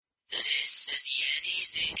Andy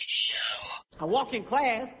Zink Show. I walk in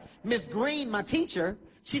class, Miss Green, my teacher,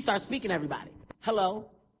 she starts speaking to everybody. Hello,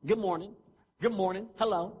 good morning,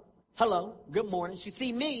 hello, good morning. She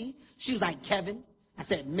see me, she was like, Kevin. I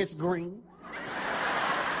said, Miss Green.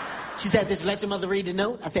 She said, did you let your mother read the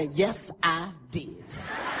note? I said, yes, I did.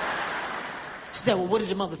 She said, well, what did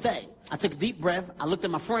your mother say? I took a deep breath. I looked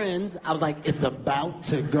at my friends. I was like, it's about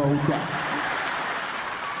to go down.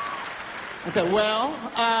 I said, well,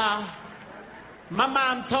 my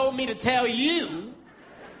mom told me to tell you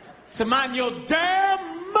to mind your damn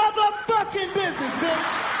motherfucking business,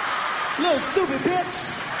 bitch. Little stupid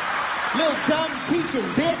bitch. Little dumb teaching,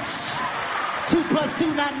 bitch. 2 +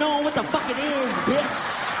 2 not knowing what the fuck it is,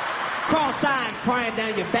 bitch. Cross-eyed crying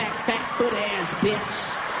down your back, fat foot ass,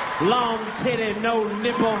 bitch. Long titty, no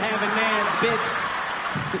nipple having ass, bitch.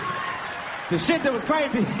 The shit that was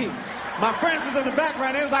crazy, my friends was in the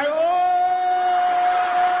background, they was like, oh!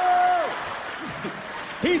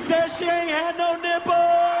 He said she ain't had no nipples!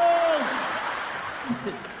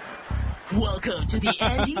 Welcome to the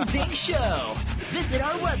Andy Zink Show. Visit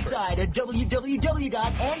our website at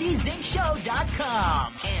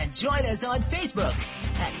www.andyzinkshow.com and join us on Facebook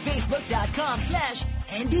at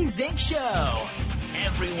facebook.com/Andy Zink Show.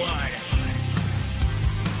 Everyone,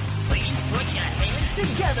 please put your hands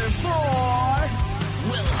together for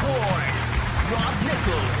Will Horn, Rob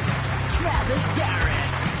Nichols, Travis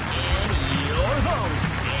Garrett, and your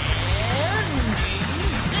host, Andy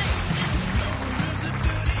Zink.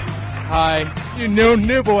 Hi, you no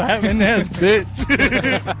nibble having ass bitch.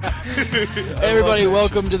 Hey everybody,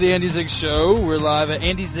 welcome to the Andy Zink Show. We're live at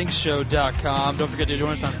andyzinkshow.com. Don't forget to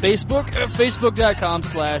join us on Facebook at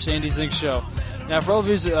facebook.com/Andy Zink Show. Now, for all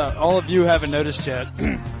of you who haven't noticed yet,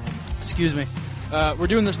 excuse me, we're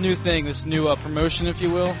doing this new thing, this new promotion, if you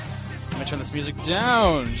will. I'm going to turn this music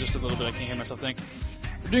down just a little bit. I can't hear myself think.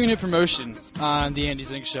 We're doing a new promotion on the Andy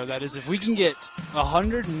Zink Show. That is, if we can get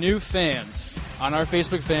 100 new fans on our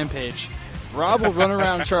Facebook fan page, Rob will run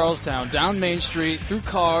around Charlestown, down Main Street, through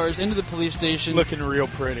cars, into the police station. Looking real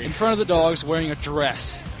pretty. In front of the dogs, wearing a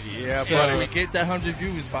dress. Yeah, so, buddy. If we get that 100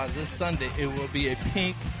 views by this Sunday, it will be a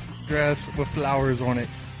pink dress with flowers on it.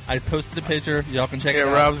 I posted the picture. Y'all can check it out.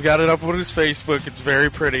 Yeah, Rob's got it up on his Facebook. It's very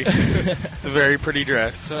pretty. It's a very pretty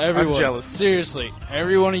dress. So everyone, I'm jealous. Seriously,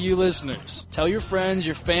 every one of you listeners, tell your friends,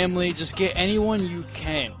 your family, just get anyone you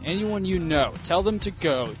can, anyone you know. Tell them to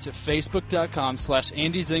go to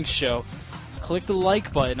facebook.com/Andy Zink Show. Click the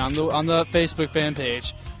like button on the Facebook fan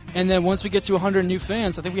page. And then once we get to 100 new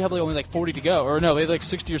fans, I think we have only like 40 to go. Or no, we have like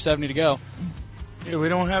 60 or 70 to go. Yeah, we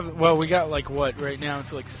don't have. Well, we got like what right now?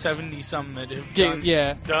 It's like 70-something that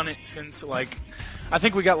have done it since like. I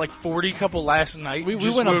think we got like 40 couple last night. We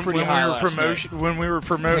went up pretty high when we were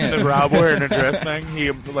promoting the Rob wearing a dress thing.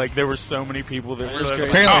 There were so many people that were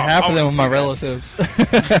apparently half of them were my relatives.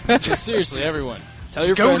 Just seriously, everyone, tell just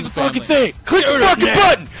your go friends to the fucking family. thing. Click the fucking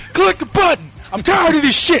button. Click the button. I'm tired of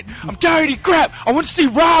this shit. I'm tired of crap. I want to see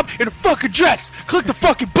Rob in a fucking dress. Click the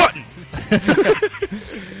fucking button.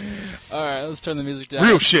 All right, let's turn the music down.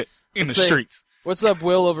 Real shit in the streets. What's up,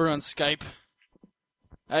 Will, over on Skype?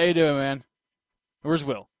 How you doing, man? Where's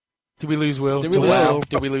Will? Did we lose Will? Did we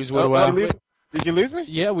lose Will? Did you lose me?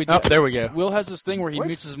 Yeah, we did. Oh, there we go. Will has this thing where he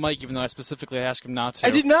mutes his mic, even though I specifically asked him not to. I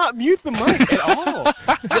did not mute the mic at all.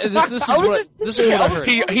 This is what I heard.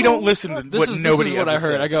 He don't listen to this what is nobody what I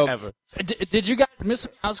heard. I go, ever. Did you guys miss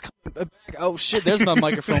when I was coming back? Oh, shit, there's my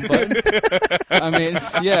microphone button. I mean,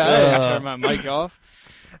 yeah, I didn't turn my mic off.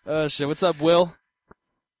 Shit, what's up, Will?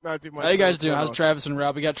 How you guys doing? How's Travis and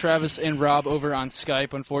Rob? We got Travis and Rob over on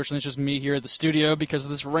Skype. Unfortunately, it's just me here at the studio because of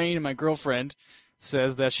this rain, and my girlfriend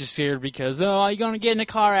says that she's scared because, you're going to get in a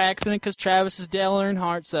car accident because Travis is Dale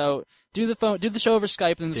Earnhardt, so do the show over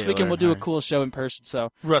Skype, and this weekend we'll do a cool show in person,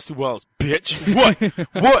 so. Rusty Wells, bitch.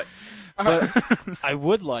 What? But I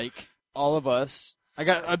would like all of us, I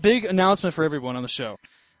got a big announcement for everyone on the show.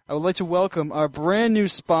 I would like to welcome our brand new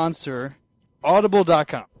sponsor,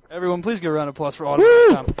 Audible.com. Everyone, please give a round of applause for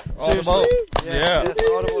Audible.com. Audible. Yes,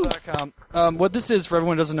 Audible.com. What this is, for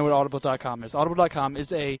everyone who doesn't know what Audible.com is, Audible.com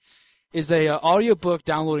is a audiobook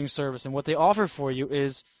downloading service, and what they offer for you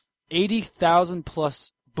is 80,000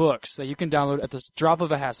 plus books that you can download at the drop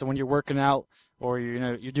of a hat. So when you're working out, or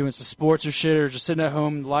you're doing some sports or shit, or just sitting at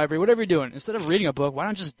home in the library, whatever you're doing, instead of reading a book, why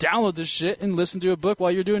not just download this shit and listen to a book while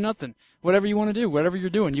you're doing nothing? Whatever you want to do, whatever you're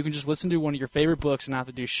doing, you can just listen to one of your favorite books and not have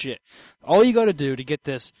to do shit. All you got to do to get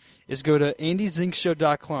this is go to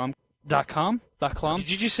andyzinkshow.com. Did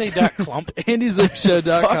you just say .clump?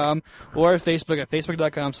 andyzinkshow.com or Facebook at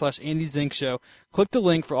facebook.com/andyzinkshow. Click the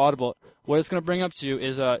link for Audible. What it's going to bring up to you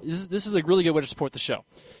is this is a really good way to support the show.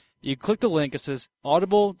 You click the link. It says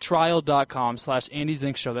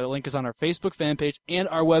audibletrial.com/AndyZinkShow. That link is on our Facebook fan page and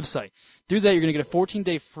our website. Do that. You're going to get a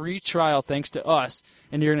 14-day free trial thanks to us,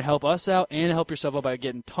 and you're going to help us out and help yourself out by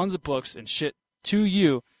getting tons of books and shit to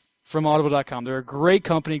you from audible.com. They're a great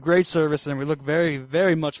company, great service, and we look very,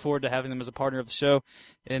 very much forward to having them as a partner of the show.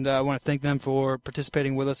 And I want to thank them for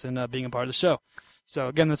participating with us and being a part of the show. So,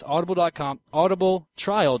 again, that's audible.com,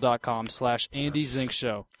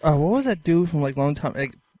 audibletrial.com/AndyZinkShow. What was that dude from, like, long time,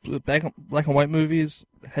 like, back in black and white movies,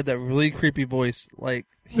 had that really creepy voice, like,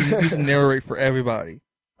 he used to narrate for everybody.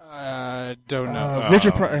 I don't know.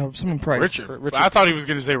 Richard Price. Richard. I thought he was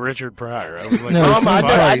going to say Richard Pryor. I was like, No,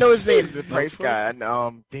 I know his name, the Price guy. And,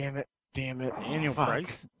 damn it. Daniel Price?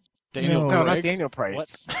 Daniel No, Craig? not Daniel Price. What?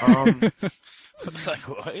 It's like,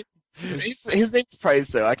 what? His name's Price,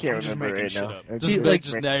 though. I can't remember right now. Just, like,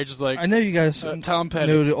 just now, you're just like, I know you guys Tom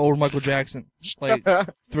Petty. know the old Michael Jackson, like,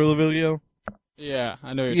 Thriller video. Yeah,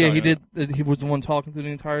 I know you're Yeah, talking he about. did. He was the one talking through the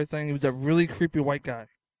entire thing. He was that really creepy white guy.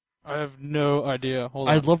 I have no idea. Hold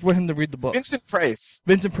on. I'd love for him to read the book. Vincent Price.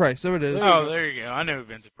 Vincent Price, there it is. Oh, there you go. I know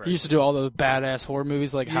Vincent Price. He used to do all those badass horror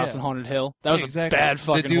movies like House Yeah. on Haunted Hill. That was Exactly. a bad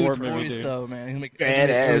fucking the dude horror with movie, voice, dude. though, man. He make Badass,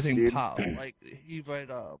 everything dude. pop. Like he read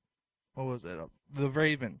what was it? The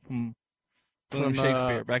Raven from From,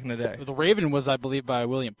 Shakespeare back in the day. The Raven was, I believe, by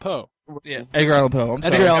William Poe. Yeah, Edgar Allan Poe. I'm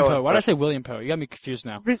sorry. Edgar Allan Poe. Why did I say William Poe? You got me confused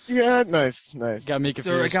now. Yeah, nice. Got me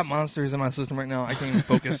confused. Sir, I got monsters in my system right now. I can't even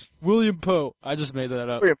focus. William Poe. I just made that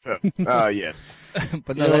up. Yes.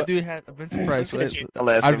 But You no, know that what? dude had Vincent Price. The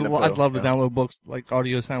last I'd name to love Poe. to download books like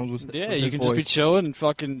audio sounds with Yeah, with you his can just be voice. chilling and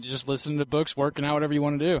fucking just listening to books, working out, whatever you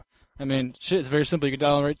want to do. I mean, shit, it's very simple. You can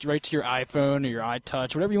download right to your iPhone or your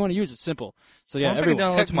iTouch, whatever you want to use. It's simple. So yeah, Well, I'm everyone.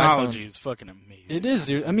 gonna download to my phone. Technology is fucking amazing. It is,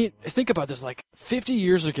 dude. I mean, think about this. Like 50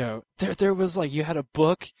 years ago, there was like you had a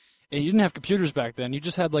book, and you didn't have computers back then. You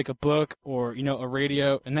just had like a book or a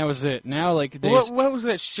radio, and that was it. Now, like What was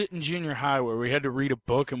that shit in junior high where we had to read a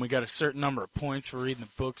book and we got a certain number of points for reading the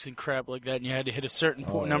books and crap like that, and you had to hit a certain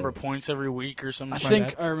number of points every week or something? I like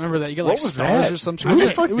think I remember that. You got like What was stars that? or something. Who the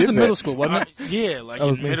It fuck was did in middle that? school, wasn't it? Yeah, like That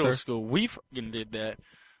was in me, middle sir. school. We fucking did that.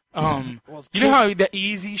 You know how the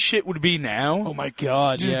easy shit would be now? Oh my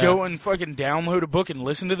god! Just yeah. go and fucking download a book and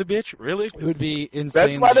listen to the bitch? Really? It would be insane.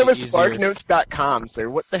 That's why there was SparkNotes.com, sir.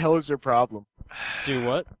 What the hell is your problem? Do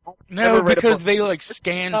what? No, Never read a because book. they like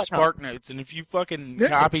scan Dot com. SparkNotes, and if you fucking No,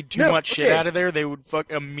 copied too no, much shit okay. out of there, they would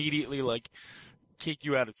immediately like kick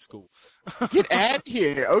you out of school. Get out of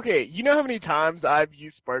here. Okay, you know how many times I've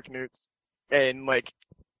used SparkNotes and like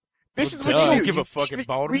this is what I you don't do. give a You fucking read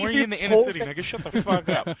Baltimore. your You in the inner whole city, thing- nigga. Shut the fuck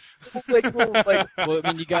up. like Well,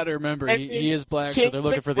 I mean, you got to remember, he is black, so Change they're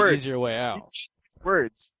looking the for the words. easier way out.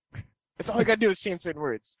 words. That's all I gotta do is change certain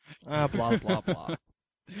words. Blah blah blah.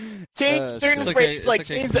 Change certain it's okay, phrases, it's like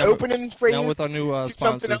okay. change the Now- opening phrase. Now with our new to something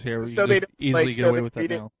sponsors else here, we so can they just don't, easily like, get so away they with that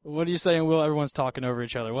read it. now. What are you saying, Will? Everyone's talking over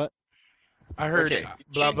each other. What? I heard Okay.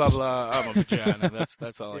 blah blah blah. I'm a vagina.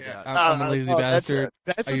 That's all I got. I'm a lazy bastard.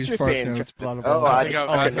 That's I what use you're saying. SparkNotes, blah, blah, Oh, blah. I I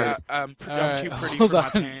think think I'm All right, too pretty hold for my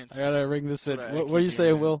on. pants. I gotta ring this in. That's What, what I what are you keep saying,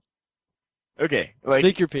 doing. Will? Okay, like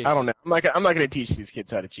Speak your piece. I don't know. I'm not gonna teach these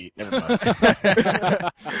kids how to cheat. Never mind.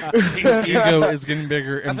 His Ego is getting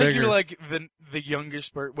bigger I and think bigger. you're like the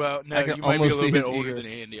youngest person. Well, no, I can you might be a almost little see bit his older ego.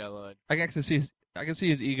 than Andy. I lied. I can actually see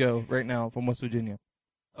his ego right now from West Virginia.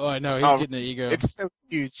 Oh, I know. He's Oh, getting an ego. It's so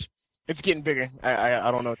huge. It's getting bigger.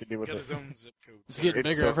 I don't know what to do with Got it. his own zip code. It's getting it's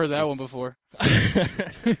bigger. so- I've heard that one before.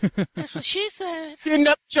 That's what she said. You're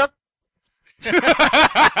not Chuck.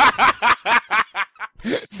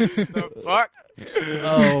 The fuck?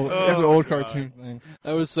 Oh, it's an old God. cartoon thing.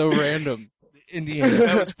 That was so random. The Indian.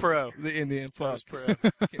 That was pro. The Indian. That Fuck. was pro.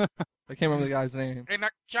 I can't remember the guy's name. Hey,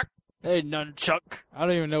 knock, Chuck. Hey, nunchuck. I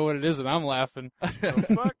don't even know what it is, and I'm laughing. The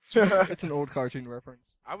fuck? It's an old cartoon reference.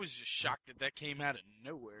 I was just shocked that came out of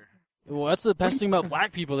nowhere. Well, that's the best thing about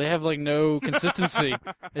black people. They have, like, no consistency.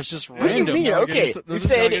 It's just What do you random. mean? No, Okay, those you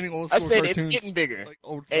are said getting old I school said it's cartoons. getting bigger. Like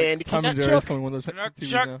old, And like Tom and Cannot Jerry's Chuck- coming with those Knock, TVs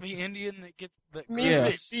Chuck, now. the Indian that gets the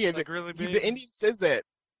Yeah, like really big. the Indian says that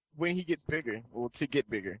when he gets bigger, or to get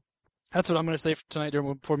bigger. That's what I'm going to say for tonight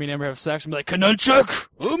before me and Amber have sex. I'm like, Kanunchuk!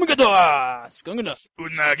 Oh my god! Skungana!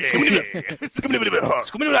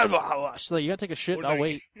 She's like, you gotta take a shit, I'll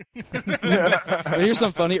wait. But here's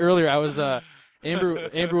something funny. Earlier, I was,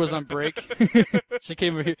 Amber was on break. She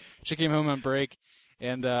came home on break,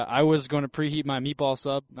 and I was going to preheat my meatball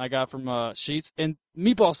sub I got from Sheets, and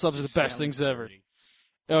meatball subs are the best things ever.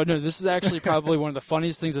 Oh no, this is actually probably one of the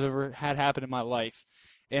funniest things I've ever had happen in my life.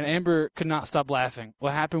 And Amber could not stop laughing.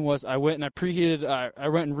 What happened was I went and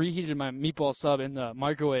reheated my meatball sub in the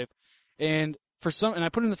microwave, and I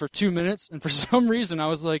put it in there for 2 minutes, and for some reason I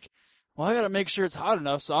was like, well, I got to make sure it's hot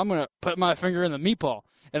enough, so I'm going to put my finger in the meatball.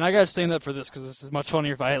 And I got to stand up for this because this is much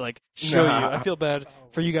funnier if I, like, show you. I feel bad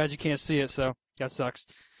for you guys. You can't see it, so that sucks.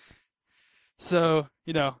 So,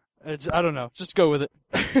 you know, I don't know. Just go with it.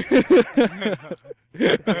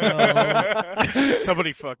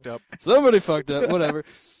 Somebody fucked up. Somebody fucked up. Whatever.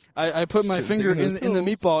 I put my finger in the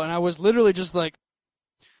meatball, and I was literally just like,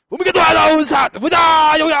 when we get the hot,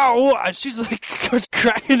 she's like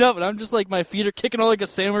cracking up, and I'm just like, my feet are kicking all like a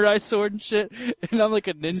samurai sword and shit, and I'm like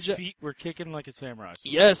a ninja. His feet were kicking like a samurai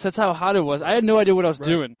sword. Yes, that's how hot it was. I had no idea what I was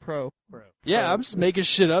doing. Pro. Yeah, I'm just making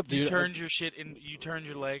shit up, dude. You turned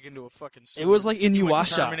your leg into a fucking sword. It was like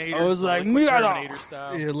Inuyasha. I was like, Terminator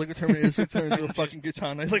style. Yeah, look at Terminator. She turned into a fucking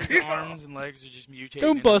katana. Like his arms and legs are just mutating.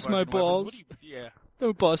 Don't bust my balls. Yeah.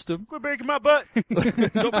 Don't bust him. Quit breaking my butt.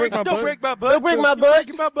 Don't break my butt. Don't break my butt.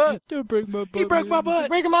 Don't break my butt. He broke my butt. He's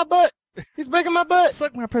breaking my butt. He's breaking my butt.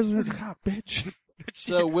 Suck my president's cock, bitch.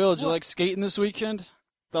 So, Will, did you like skating this weekend?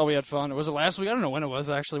 Thought we had fun. Was it last week? I don't know when it was,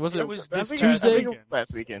 actually. Was it Tuesday?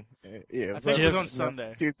 Last weekend. Yeah. I think it was on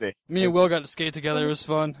Sunday. Tuesday. Me and Will got to skate together. It was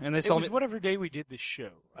fun. And they saw me. Whatever day we did this show.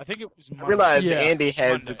 I think it was Monday. I realized Yeah. Andy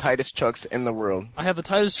has Monday. the tightest trucks in the world. I have the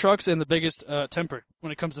tightest trucks and the biggest temper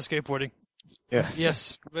when it comes to skateboarding. Yes.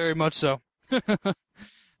 Yes, very much so.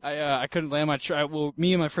 I couldn't land my truck. Well,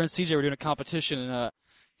 me and my friend CJ were doing a competition, and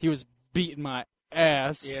he was beating my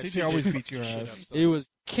ass. Yeah, CJ always beats your shit ass. up, so. He was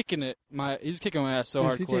kicking it. He was kicking my ass so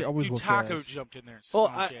CJ hardcore. always Dude, whoops your Taco ass. jumped in there and Well,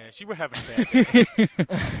 stomped your ass. You were having a bad day.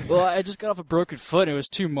 Well, I just got off a broken foot. And it was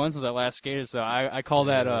 2 months since I last skated, so I call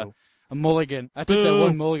that a mulligan. I took that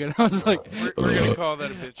one mulligan. I was like, We're going to call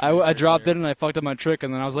that a bitch. I dropped it and I fucked up my trick,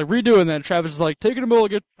 and then I was like redoing that. And Travis was like, taking a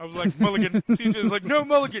mulligan. I was like, mulligan. CJ's like, no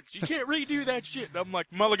mulligans. You can't redo that shit. And I'm like,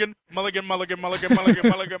 mulligan. We're going to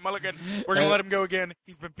let him go again.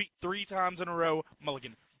 He's been beat 3 times in a row.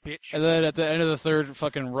 Mulligan. Bitch. And then at the end of the third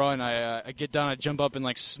fucking run, I get down, I jump up and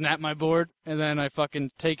like snap my board, and then I fucking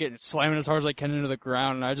take it and slam it as hard as I can into the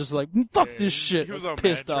ground, and I just like, fuck this shit. He was I all was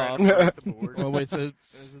pissed mad off. trying to break the board. Well, wait, so is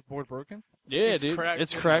this board broken? Yeah, It's dude. cracked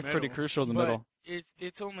It's in the cracked middle, pretty crucial in the but middle.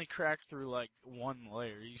 It's only cracked through like one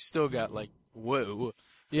layer. You still got like, whoa.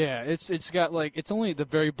 Yeah, it's got like, it's only the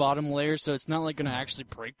very bottom layer, so it's not like gonna actually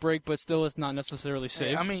break, but still it's not necessarily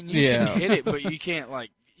safe. I mean, you can hit it, but you can't like.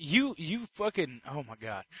 You fucking, oh my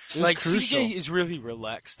god. Like, crucial. CJ is really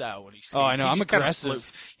relaxed out when he skates. Oh, I know, He I'm just kinda aggressive.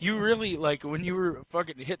 floats. You really, like, when you were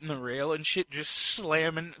fucking hitting the rail and shit, just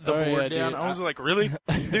slamming the Oh, board yeah, down, dude. I was like, really?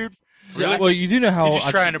 Dude? See, Really? Well, you do know how You're just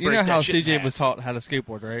trying to you know break how that shit in CJ half. was taught how to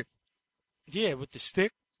skateboard, right? Yeah, with the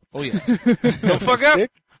stick. Oh yeah. Don't fuck up.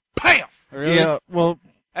 Bam! Really? Yeah. Well,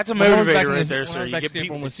 That's a when I was back motivator in right the- there, when I sir. was You back get beat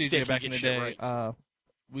skateboarding with a CJ stick, you back in get the shit day. right.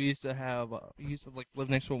 We used to have like live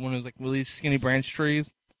next to one of those like really skinny branch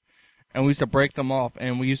trees, and we used to break them off,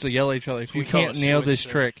 and we used to yell at each other, if We you call can't it nail this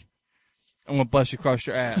switch, trick, I'm gonna bust you across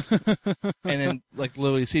your ass. And then like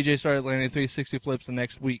literally, CJ started landing 360 flips the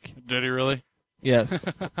next week. Did he really? Yes.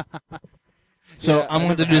 So Yeah, I'm I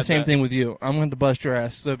going to never do the had same that. thing with you. I'm going to bust your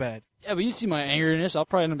ass so bad. Yeah, but you see my anger in this. I'll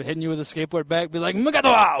probably end up hitting you with a skateboard back, be like,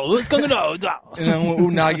 let's go. And then we'll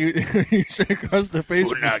unagi you straight across the face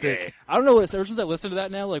with the stick. I don't know what, ever since I listened to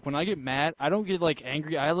that now, like, when I get mad, I don't get, like,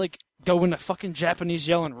 angry. I, like, go into fucking Japanese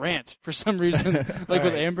yell and rant for some reason. Like,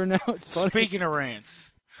 with Alright. Amber now, it's funny. Speaking of rants,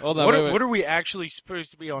 Hold on, what, wait. what are we actually supposed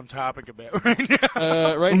to be on topic about right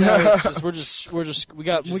now? Right now, we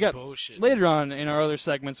got Just bullshit. later on in our other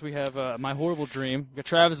segments, we have my horrible dream. We got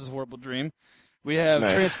Travis's horrible dream. We have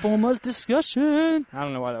Nice. Transformers discussion. I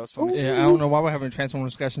don't know why that was funny. Yeah, I don't know why we're having a Transformer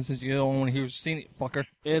discussion since you're the only one who's seen it, fucker.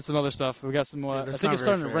 Yeah, it's some other stuff. We got some. Yeah, I that's think not it's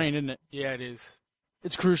starting very to fair. rain, isn't it? Yeah, it is.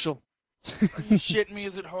 It's crucial. Are you shitting me?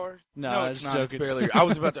 Is it hard? No, it's it's not. It's joking. barely. I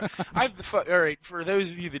was about to. I have the all right. For those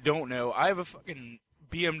of you that don't know, I have a fucking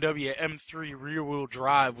BMW M3 rear-wheel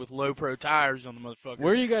drive with low-pro tires on the motherfucker.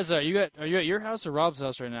 Where are you guys at? Are you at your house or Rob's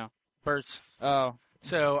house right now? Bert's. Oh,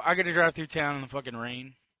 So I got to drive through town in the fucking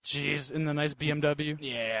rain. jeez, in the nice BMW.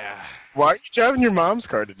 Yeah. Why are you driving your mom's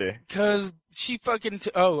car today? Cause she fucking.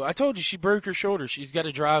 I told you she broke her shoulder. She's got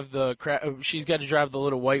to drive the she's got to drive the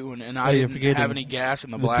little white one, and I Oh, you're didn't forgetting. have any gas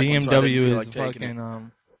in the The black one, so I BMW didn't feel is like taking fucking,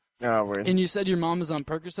 it. No, word. And you said your mom is on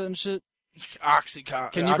Percocet and shit.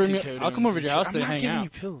 Oxycontin. Can you bring me? I'll come over to your house I'm to not hang giving out. you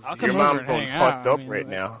pills. I'll dude. come Your over mom's and all hang out. fucked up I mean, right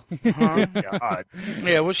like- now. God.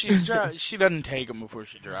 Yeah, well, she doesn't take them before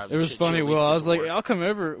she drives. It was She'll funny. at least Well, I get was to like, work. I'll come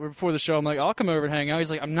over before the show. I'm like, I'll come over and hang out. He's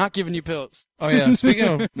like, I'm not giving you pills. Oh yeah, speaking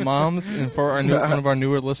of moms, and for one of our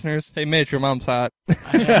newer listeners, hey Mitch, your mom's hot.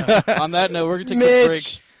 On that note, we're gonna take a break.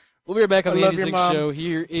 Mitch. We'll be right back on I the love Andy your Zink mom. Show.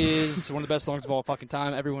 Here is one of the best songs of all fucking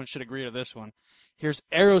time. Everyone should agree to this one. Here's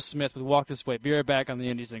Aerosmith with Walk This Way. Be right back on the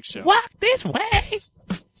Andy Zink Show. Walk this way.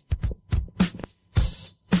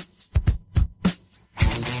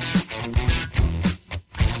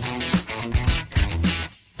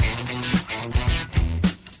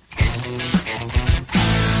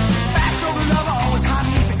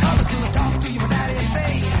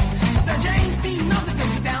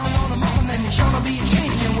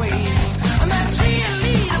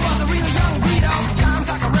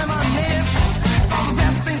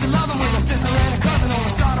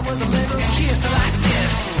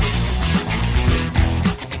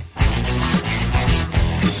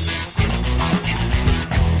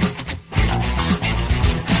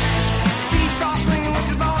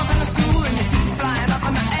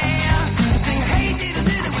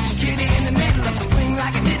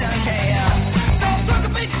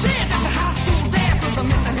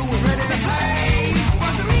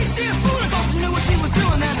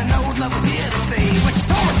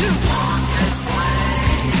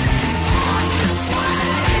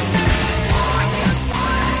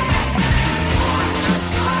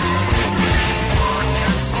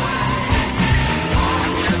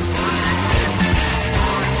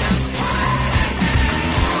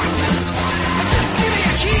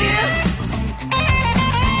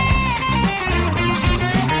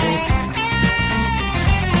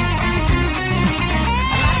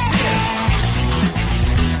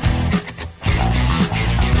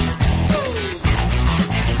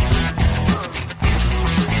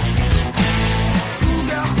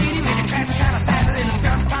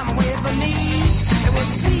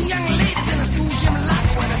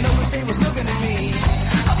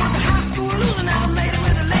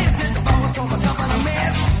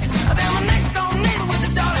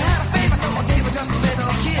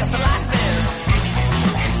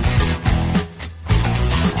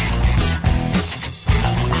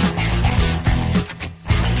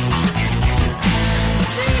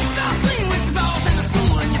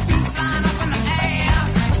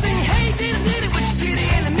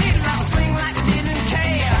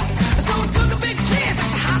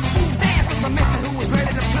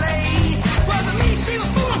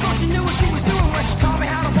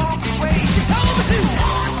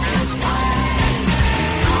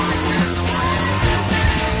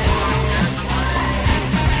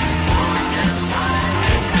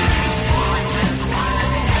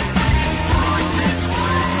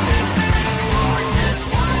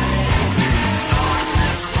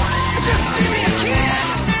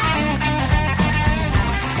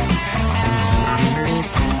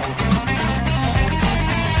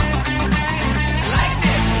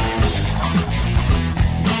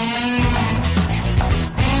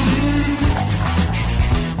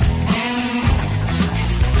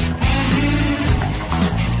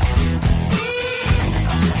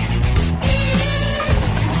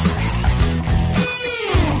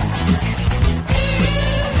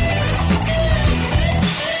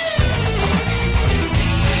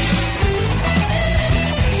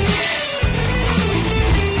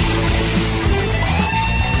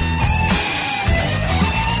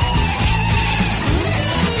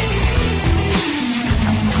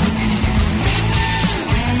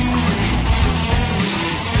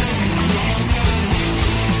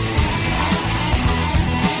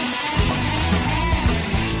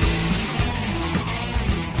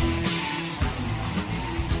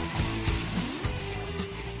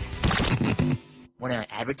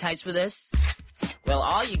 advertise with us? Well,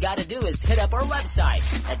 all you gotta do is hit up our website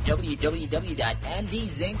at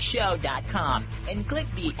www.andyzinkshow.com and click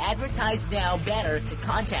the Advertise Now banner to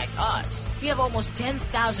contact us. We have almost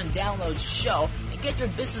 10,000 downloads a show and get your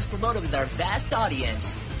business promoted with our vast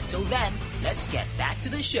audience. Until then, let's get back to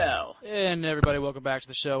the show. And everybody, welcome back to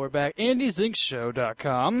the show. We're back.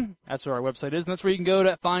 AndyZinkShow.com. That's where our website is, and that's where you can go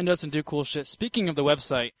to find us and do cool shit. Speaking of the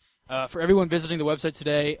website, for everyone visiting the website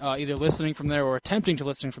today, either listening from there or attempting to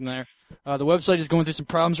listen from there, the website is going through some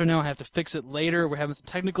problems right now. I have to fix it later. We're having some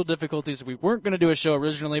technical difficulties. We weren't going to do a show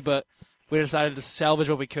originally, but we decided to salvage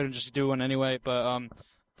what we could and just do one anyway. But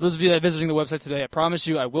for those of you that are visiting the website today, I promise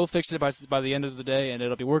you I will fix it by the end of the day, and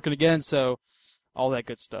it'll be working again, so all that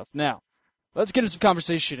good stuff. Now, let's get into some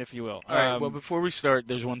conversation, if you will. All right, well, before we start,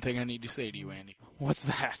 there's one thing I need to say to you, Andy. What's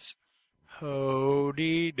that?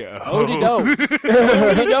 Hody-do. Hody-do.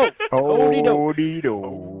 Hody-do.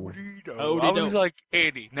 Hody-do. I was like,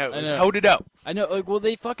 Andy. No, it's hody-do. I know. Like, well,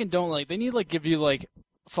 they fucking don't they need give you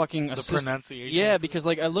fucking the pronunciation. Yeah, because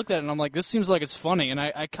I looked at it and I'm like, this seems like it's funny, and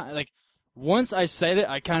I kind of once I said it,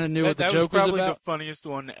 I kind of knew what the joke was about. That was probably the funniest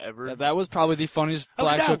one ever. Yeah, that was probably the funniest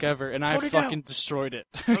black joke ever, and I fucking destroyed it.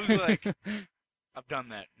 I was like, I've done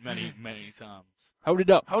that many, many times.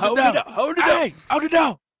 Hody-do. Hody-do. Hody-do.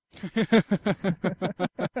 Hody-do.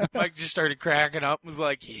 Mike just started cracking up and was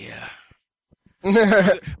like, yeah.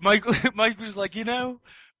 Mike was like,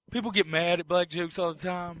 people get mad at black jokes all the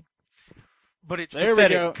time, but it's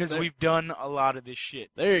pathetic because we've done a lot of this shit.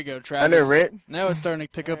 There you go, Travis. I know, right? Now it's starting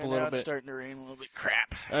to pick up a little bit. It's starting to rain a little bit.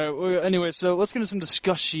 Crap. Well, anyway, so let's get into some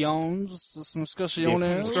discussions.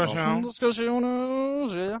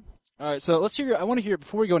 Yeah. All right, so let's hear. I want to hear,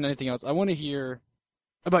 before we go into anything else, I want to hear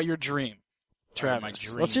about your dream. Travis, my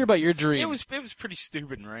dream. Let's hear about your dream. It was pretty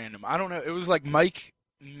stupid and random. I don't know. It was like Mike,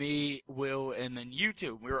 me, Will, and then you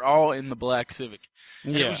two. We were all in the black Civic.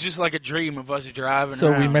 And it was just like a dream of us driving around.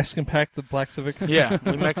 So we Mexican packed the black Civic? Yeah,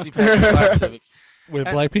 we Mexican packed the black Civic. With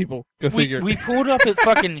black people. Go figure. We pulled up at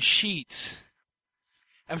fucking Sheets.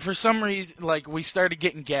 And for some reason, we started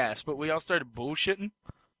getting gas, but we all started bullshitting.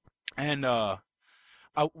 And,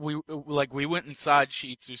 we went inside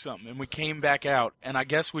Sheets or something, and we came back out, and I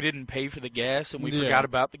guess we didn't pay for the gas, and we forgot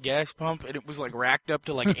about the gas pump, and it was racked up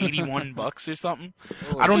to $81 or something.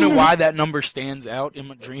 I don't know why that number stands out in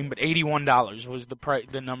my dream, but $81 was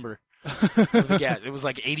the number of the gas. It was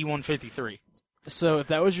 $81.53. So if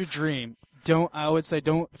that was your dream, don't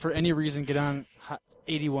for any reason get on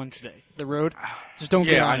 81 today. The road, just don't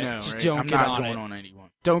get on it. I know. Just right? don't I'm get not on going it. on 81.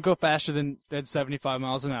 Don't go faster than 75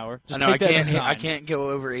 miles an hour. Just I know, take that as a sign. I can't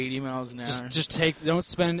go over 80 miles an hour. Don't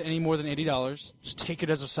spend any more than $80. Just take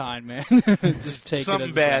it as a sign, man. Just take Something it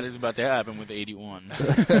as bad a is about to happen with 81.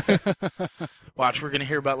 Watch, we're going to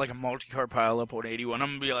hear about a multi-car pileup on 81. I'm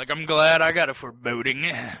going to be like, I'm glad I got a foreboding.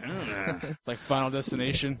 It's like Final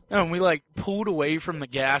Destination. No, and we pulled away from the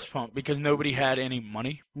gas pump because nobody had any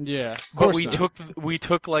money. Yeah. But we took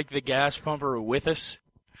the gas pumper with us.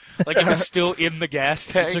 It was still in the gas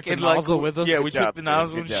tank. You took the nozzle with us? Yeah, we took the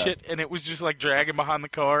nozzle Good and shit, and it was just dragging behind the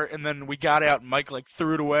car, and then we got out and Mike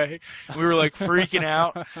threw it away. We were freaking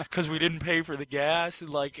out because we didn't pay for the gas,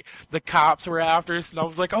 and the cops were after us, and I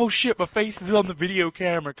was like, oh shit, my face is on the video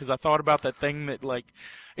camera, because I thought about that thing that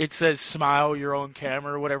it says smile, you're on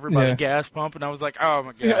camera or whatever by the gas pump, and I was like, oh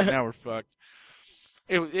my god, now we're fucked.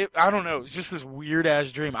 I don't know, it's just this weird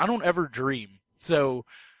ass dream. I don't ever dream, so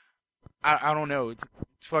I don't know, it's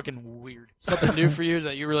fucking weird. Something new for you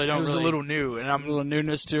that you really don't. It was a little new, and I'm a little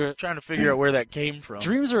newness to it. Trying to figure out where that came from.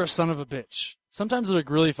 Dreams are a son of a bitch. Sometimes they're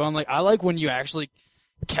really fun. I like when you actually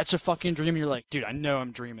catch a fucking dream and you're like, dude, I know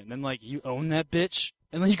I'm dreaming. And you own that bitch.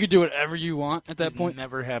 And then you could do whatever you want at that point.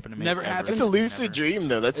 Never happened to me. Never happened. It's a lucid dream,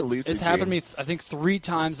 though. That's a lucid dream. It's happened to me, I think, 3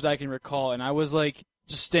 times that I can recall. And I was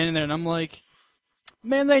just standing there and I'm like,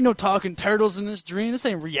 man, there ain't no talking turtles in this dream. This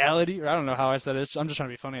ain't reality. Or I don't know how I said it. I'm just trying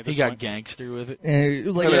to be funny at this point. He got gangster with it.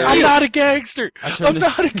 I'm not a gangster. I'm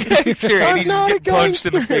not a gangster. And he's just getting punched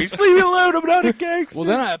in the face. Leave me alone. I'm not a gangster. Well,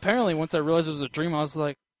 then apparently, once I realized it was a dream, I was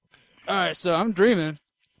like, all right, so I'm dreaming.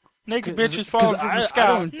 Naked bitches falling from the sky. I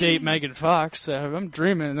don't date Megan Fox, so I'm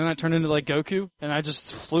dreaming. And then I turned into Goku, and I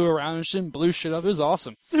just flew around and shit and blew shit up. It was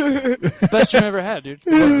awesome. Best dream I ever had, dude.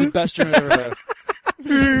 It was the best dream I ever had.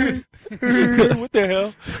 What the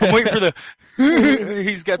hell? I'm waiting for the.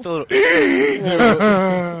 He's got the little.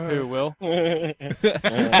 Who will?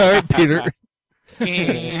 All right, Peter.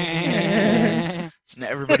 And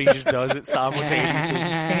everybody just does it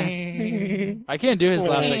simultaneously. I can't do his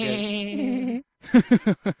laugh that good.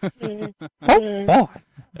 Oh boy.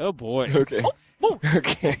 Oh boy. Okay.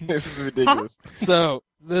 Okay, this is ridiculous. So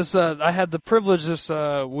I had the privilege this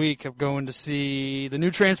week of going to see the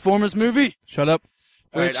new Transformers movie. Shut up.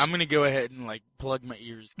 All right, I'm going to go ahead and plug my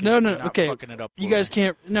ears. No, you're not okay. fucking it up You for guys me.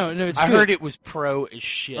 can't. No, it's I good. heard it was pro as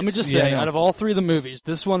shit. Let me just say, Yeah. out of all three of the movies,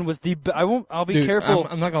 this one was the. I'll be Dude, careful.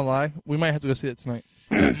 I'm not gonna lie. We might have to go see it tonight.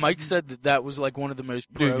 Mike said that was one of the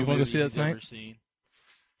most pro Dude, you wanna go movies see that he's tonight? ever seen.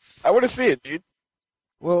 I want to see it, dude.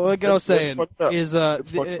 Well, like I was saying, fucked up. is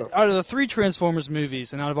It's fucked up. out of the three Transformers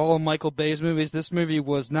movies, and out of all of Michael Bay's movies, this movie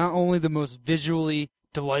was not only the most visually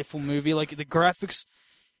delightful movie, like the graphics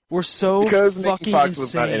were so Because Megan fucking Fox insane,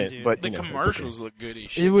 was not in it, dude. but The you know, it's commercials look good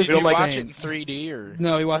as shit. It was Did you watch insane. it in 3D or?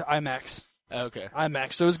 No, he watched IMAX. Okay.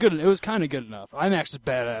 IMAX, so it was good. It was kind of good enough. IMAX is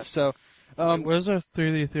badass. So, Where's our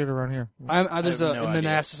 3D theater around here? there's I have a no in idea.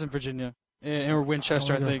 Manassas in Virginia, or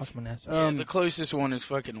Winchester, I Oh, think. fuck Manassas. The closest one is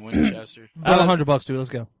fucking Winchester. I have $100, dude. Let's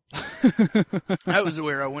go. That was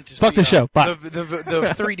where I went to Fuck see the show. Bye.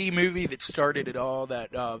 the 3D movie that started it all,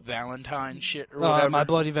 that Valentine shit or whatever. My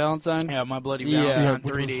Bloody Valentine. Yeah, My Bloody Yeah. Valentine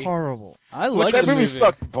which was 3D. horrible. I like that this movie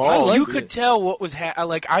sucked balls. You could tell what was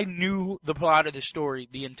I knew the plot of the story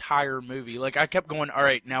the entire movie. Like, I kept going, all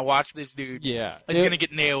right, now watch this dude. Yeah, He's gonna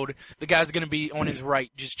get nailed. The guy's gonna be on his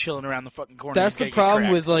right, just chilling around the fucking corner. That's He's the gonna get problem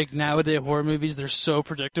cracked. with nowadays horror movies. They're so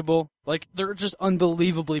predictable. Like they're just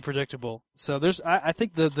unbelievably predictable. So I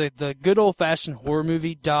think the good old fashioned horror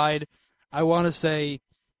movie died. I want to say.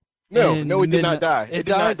 No, in no, it did not mid- die. It It did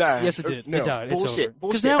died. not die. Yes, it did. No, it died. bullshit, It's over.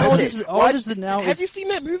 bullshit. now all Okay, this is watch- is Have you seen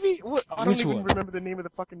that movie? What? I don't Which even one? remember the name of the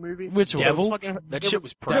fucking movie. which one? Devil? Fucking- That it shit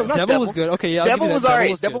was pro. No, not Devil was good. Okay, yeah, I'll Devil give you was that. alright.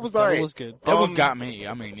 Devil Devil was was good. alright. Devil was good. Devil got me.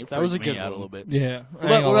 I mean, it That was freaked a me good out a one. little bit.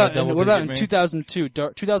 Yeah. What about in 2002?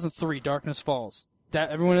 2003, Darkness Falls.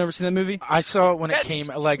 Everyone ever seen that movie? I saw it when it That's came,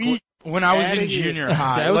 sweet. when I was Outta in here. junior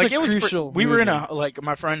high. That was a it was crucial we were in movie.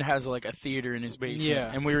 my friend has a theater in his basement. Yeah.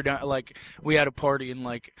 And we were down, we had a party and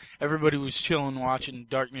everybody was chilling watching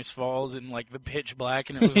Darkness Falls in the pitch black,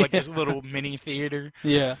 and it was this little mini theater,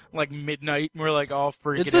 Yeah. midnight, and we're all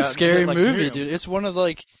freaking out. It's a and scary shit, movie, damn. dude. It's one of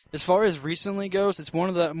as far as recently goes, it's one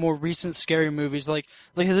of the more recent scary movies. Has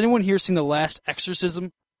anyone here seen The Last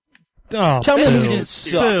Exorcism? Oh, Tell me that movie boo. didn't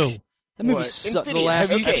suck. Boo. That movie What? sucked. The Insidious. Last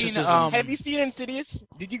Have you seen, Exorcism. Have you seen Insidious?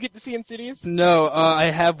 Did you get to see Insidious? No, I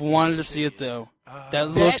have wanted to see it though. That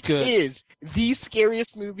looked That good. is the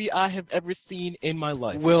scariest movie I have ever seen in my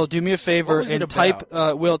life. Will, do me a favor What was it and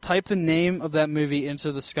type the name of that movie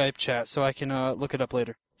into the Skype chat so I can look it up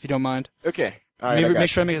later, if you don't mind. Okay. All right. I got Make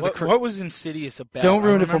sure I make it the What, correct. what was Insidious about? Don't I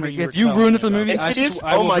ruin it for remember me. you If were you telling ruin me it for the about movie, it. I Insidious?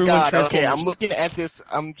 I will oh my ruin god. Okay, Transformers. I'm looking at this.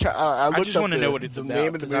 I I looked just up want to the- know what it's the about name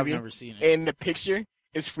of the because I've movie, never seen it. and the picture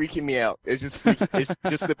is freaking me out. It's just it's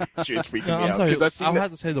just the picture is freaking No, me I'm out sorry. because I've seen I'll that.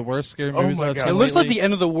 have to say the worst scary Oh movies my I've God. seen It looks like lately the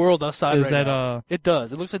end of the world outside is right that now. It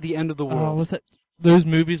does. It looks like the end of the world. what's that? Those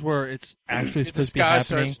movies where it's actually If the supposed to be sky happening.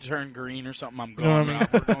 starts to turn green or something, I'm You know going. what I mean?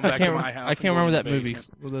 We're going back to my I house. can't and going remember to that the movie.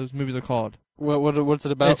 basement. What those movies are called. What's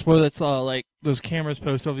it about? It's where it's those cameras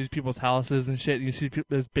post over these people's houses and shit. And you see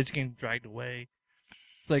this bitch getting dragged away.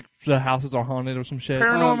 It's like the houses are haunted or some shit.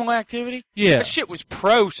 Paranormal Activity? Yeah. That shit was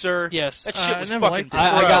pro, sir. Yes. That shit I was never fucking liked pro. it.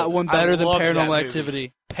 I got one I better than loved that Paranormal movie.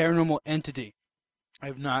 Activity. Paranormal Entity. I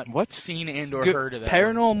have not What? seen and or Good- heard of that.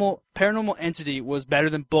 Paranormal Entity was better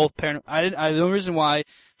than both The only reason why,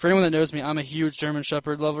 for anyone that knows me, I'm a huge German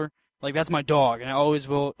Shepherd lover. That's my dog, and I always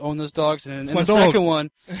will own those dogs. And in my the dog. second one,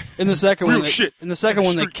 Real shit. in the second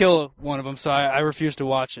one, they Streets. kill one of them, so I refuse to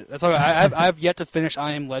watch it. That's all. I've yet to finish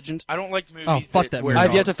I Am Legend. I don't like movies. Oh, fuck that where movie.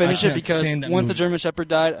 I've yet to dogs finish die. it can't because stand that once the movie. German Shepherd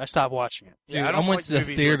died, I stopped watching it. Yeah, Dude, I don't I went like to the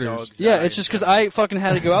movies theaters. Where dogs Yeah, die. it's just because I fucking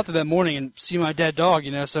had to go out there that morning and see my dead dog,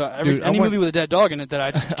 So Dude, I any went- movie with a dead dog in it that I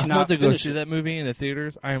just I cannot went to go finish see it. that movie in the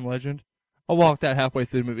theaters. I Am Legend. I walked out halfway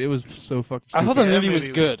through the movie. It was so fucking stupid. I thought the Yeah, that movie was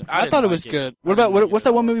movie good. was- I I didn't thought it was like it. good. I What about didn't like what's it that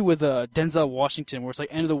at one all. movie with Denzel Washington where it's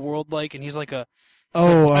end of the world and he's like a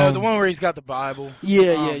the one where he's got the Bible.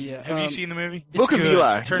 yeah. Have you seen the movie? It's Book of good.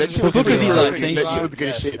 Eli. Turn That it shit into was Book good. of Eli. Thank That you. shit was good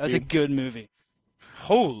as Yes, shit, that's a dude. good movie.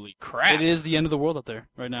 Holy crap! It is the end of the world out there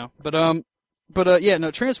right now. But yeah,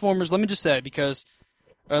 no Transformers. Let me just say because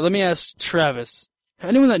let me ask Travis.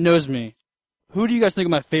 Anyone that knows me, who do you guys think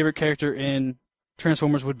my favorite character in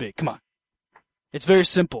Transformers would be? Come on, it's very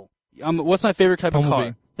simple. What's my favorite type of Bumblebee.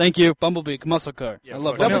 car? Thank you, Bumblebee, muscle car. Yeah, I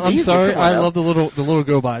love fuck that. it. I'm Come sorry. on I now. love the little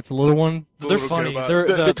GoBots. The little one. The They're little funny. Gobot. They're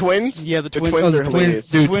The twins? Yeah, the The twins. twins Oh, the are twins. hilarious.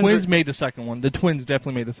 Dude, Twins twins are- made the second one. The twins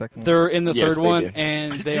definitely made the second one. They're in the Yes, third they one, did.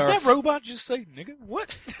 and they Did are. that robot just say nigga? What?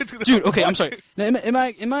 Dude, okay, I'm sorry. Now, am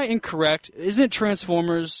I incorrect? Isn't it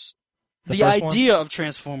Transformers? The The first one? idea of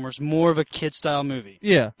Transformers more of a kid style movie.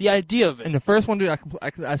 Yeah. The idea of it. And the first one, dude,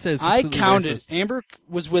 I said it's I completely counted. racist. Amber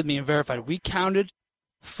was with me and verified. We counted.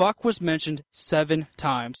 Fuck was mentioned 7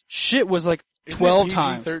 times. Shit was like Isn't it 12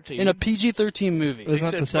 times PG-13? in a PG-13 movie. Isn't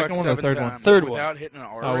that said the second fuck one or 7 third one? times Third one. without hitting an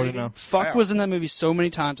R I wouldn't rating? know. Fuck Wow. was in that movie so many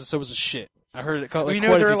times, and so was the shit. I heard it called like You know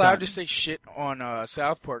quite a they're few allowed times. to say shit on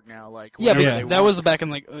South Park now. Like Yeah, but whenever they that want. was back in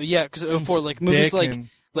like because before like movies Dick like and-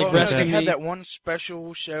 Well, Rescue they Me. had that one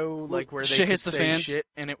special show like where they Shit could Hits the say Fan. shit,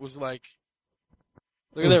 and it was like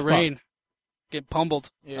Look at that Fuck. rain, get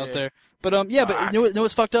pummeled Yeah. out there. But but you know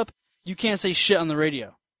what's fucked up? You can't say shit on the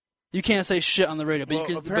radio. You can't say shit on the radio. But well,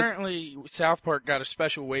 you can, apparently South Park got a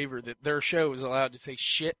special waiver that their show is allowed to say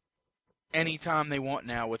shit anytime they want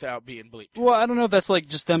now without being bleeped. Well, I don't know if that's like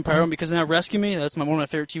just them prior because now Rescue Me, that's one of my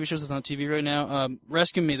favorite TV shows that's on TV right now.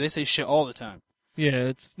 Rescue Me, they say shit all the time. Yeah,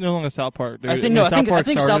 it's no longer South Park. Dude. I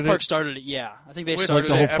think South Park started it. Yeah, I think they With started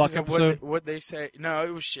the whole it. fuck episode? What they say? No,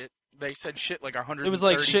 it was shit. They said shit like 130 It was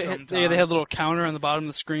like shit. sometimes. Yeah, they had a little counter on the bottom of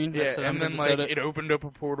the screen. Yeah, that said, and then "I'm like gonna it opened up a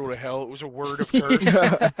portal to hell. It was a word of set curse.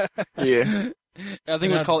 it." Yeah. I think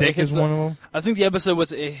it was called. Dick is one of them. I think the episode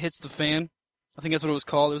was "It Hits the Fan." I think that's what it was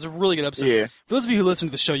called. It was a really good episode. Yeah. For those of you who listen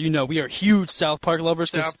to the show, you know we are huge South Park lovers.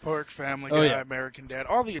 South Park, Family Guy, Oh, yeah. American Dad,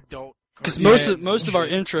 all the adult. Because cartoons most and of our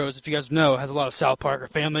shit. intros, if you guys know, has a lot of South Park or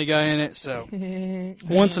Family Guy in it. So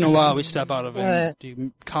once in a while, we step out of it and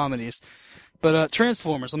do comedies. But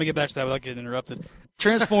Transformers. Let me get back to that without getting interrupted.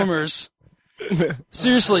 Transformers.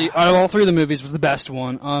 Seriously, out of all three of the movies, was the best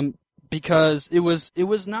one. Because it was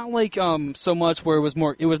not like so much where it was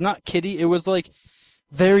more. It was not kiddie. It was like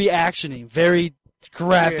very actiony, very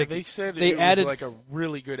graphic. Yeah, they said they it added was like a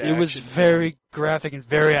really good. it was action very graphic and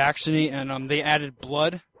very actiony, and they added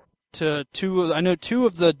blood to two. I know two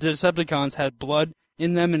of the Decepticons had blood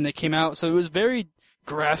in them, and they came out, so it was very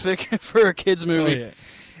graphic for a kids movie. Oh, yeah.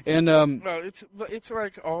 And No, it's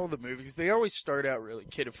like all the movies. They always start out really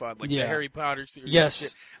kidified, like Yeah. the Harry Potter series. Yes. and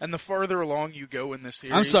shit. And the farther along you go in the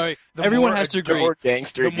series, I'm sorry, the everyone more has to adult- agree. Or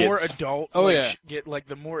gangster The more gets- adult, Oh, like, yeah. get like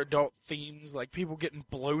the more adult themes, like people getting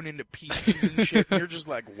blown into pieces and shit. And you're just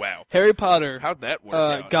like, wow, Harry Potter, how'd that work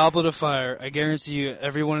out? Goblet of Fire. I guarantee you,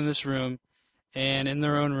 everyone in this room, and in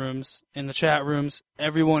their own rooms, in the chat rooms,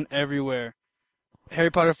 everyone everywhere. Harry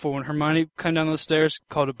Potter 4, when Hermione came down those stairs,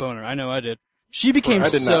 called a boner. I know I did. She became I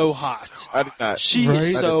did so not. hot. I did not. She Right?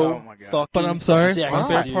 is Oh so my God. fucking But I'm sorry. sexy, The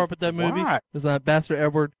best dude. part about that movie Why? was that Bastard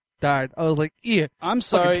Edward died. I was like, yeah, I'm fucking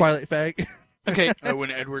sorry. Twilight fag. Okay. Oh, when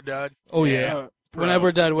Edward died. Oh yeah. When Bro.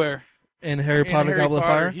 Edward died, where? And Harry In Potter Harry Goblet of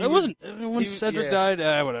Potter, Fire. he It was- wasn't when he- Cedric yeah.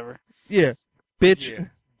 died. Whatever. Yeah, bitch. Yeah.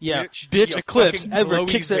 Yeah, Bitch, bitch, you Eclipse. fucking Edward glowy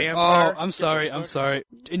kicks it. vampire. Oh, I'm Get sorry. the I'm fuck- sorry.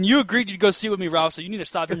 And you agreed to go see it with me, Ralph. So you need to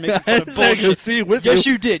stop making fun I of said go bullshit. see it with Yes,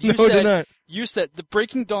 you. you did. You No, I did said not. you said the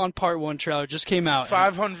Breaking Dawn Part 1 trailer just came out.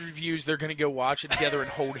 500 views. They're gonna go watch it together and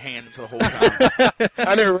hold hands the whole time.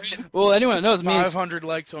 I know, right? Well, anyone that knows me. 500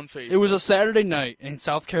 likes on Facebook. It was a Saturday night in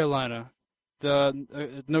South Carolina.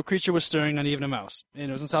 No creature was stirring, not even a mouse. And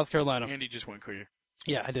it was in South Carolina. Andy just went clear.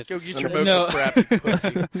 Yeah, I did. Go get your No. mocha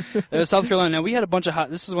frap, you pussy. South Carolina. Now, we had a bunch of hot.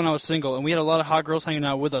 This is when I was single, and we had a lot of hot girls hanging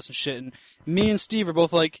out with us and shit. And me and Steve are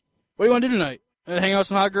both like, "What do you want to do tonight? Hang out with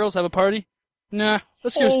some hot girls? Have a party? Nah,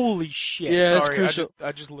 let's go." Holy shit! Yeah, that's Sorry, crucial.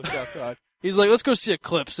 I just looked outside. He's like, "Let's go see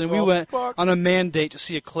Eclipse," and we Oh, went fuck. on a man date to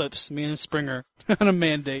see Eclipse. Me and Springer on a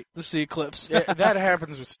man date to see Eclipse. Yeah, that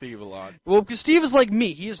happens with Steve a lot. Well, because Steve is like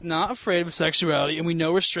me. He is not afraid of his sexuality, and we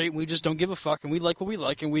know we're straight, and we just don't give a fuck, and we like what we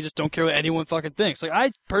like, and we just don't care what anyone fucking thinks. Like,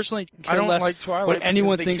 I personally care I don't less like Twilight what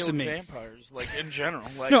anyone because they thinks killed of me. Vampires, like in general.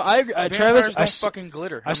 Like, No, I agree. vampires Travis, don't I s- fucking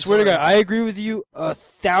glitter. I I'm swear to sorry. God, I agree with you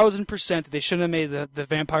 1,000% that they shouldn't have made the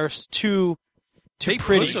vampires too They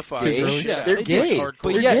pretty. crucify Gay? the shit Yeah, out They're of gay. hardcore.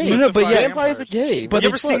 But They're yeah, gay. no, but yeah, Vampires are gay. But you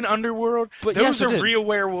ever it's seen what- Underworld? But Those yes, I are did. real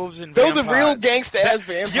werewolves and Those vampires. are real gangsta ass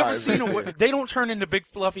vampires. You ever seen they don't turn into big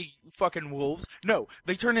fluffy fucking wolves. No,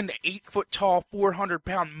 they turn into 8-foot tall,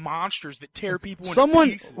 400-pound monsters that tear people into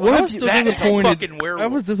Someone- pieces. what I if was you- still that is a disappointed. fucking werewolf. I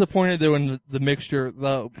was disappointed though in the mixture.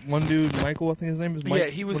 The one dude, Michael, I think his name is Mike. Yeah,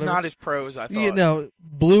 he was whatever. not as pro as I thought. Yeah, no,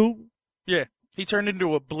 blue. Yeah, he turned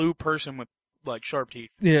into a blue person with like sharp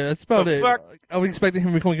teeth. Yeah, that's about The it. fuck? I was expecting him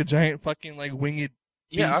to become like a giant fucking like winged.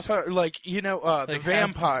 Yeah, I beast. thought like the Like,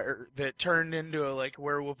 vampire that turned into a like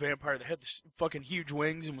werewolf vampire that had this fucking huge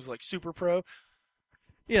wings and was like super pro.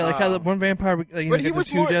 Yeah, like how the one vampire, like, But got he this was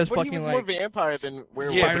huge more. ass But he fucking was more like. vampire than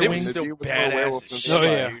werewolf. Yeah, but it was wings. still He more badass werewolf as than shit, Oh,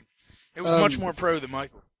 yeah. dude. It was much more pro than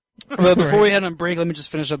Michael. But before we head on break, let me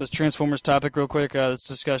just finish up this Transformers topic real quick, this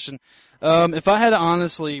discussion. If I had to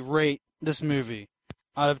honestly rate this movie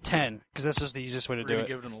out of 10, because that's just the easiest way to We're do gonna it.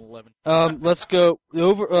 give it an 11. Let's go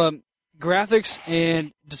over graphics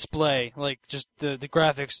and display, like just the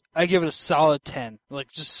graphics. I give it a solid 10,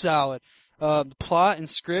 like just solid. The plot and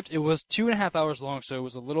script, it was 2.5 hours long, so it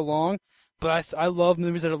was a little long. But I love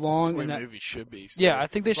movies that are long. That's and the way that movies should be. So yeah, I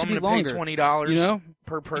think they should be longer. I'm going to pay $20 you know?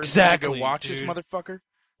 per person Exactly, to go watch dude. this motherfucker.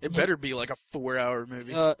 It better be like a 4-hour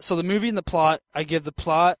movie. So the movie and the plot, I give the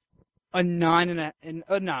plot a 9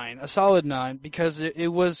 a solid 9, because it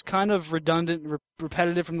was kind of redundant,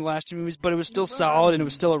 repetitive from the last two movies, but it was still solid and it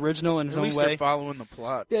was still original in its At own least way. they're following the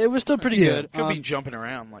plot. Yeah, it was still pretty good. Could be jumping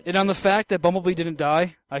around like. And on the fact that Bumblebee didn't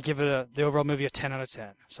die, I give it the overall movie a 10 out of 10.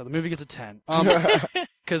 So the movie gets a 10.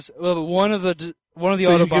 Because one of the So Autobots.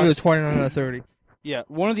 you give it a 29 out of 30. Yeah,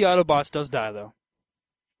 one of the Autobots does die though.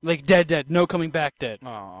 Like dead, no coming back, dead.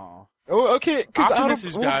 Aww. Oh, okay. Because Optimus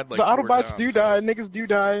has died like the 4 Autobots times, do so. die. Niggas do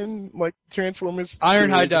die in like Transformers.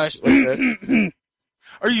 Ironhide dies. Like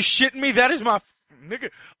Are you shitting me? That is my nigga.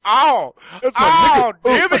 Ow! That's my Ow!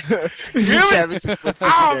 Damn it! Damn it! Savage.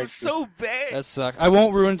 Ow! It's so bad. That sucks. I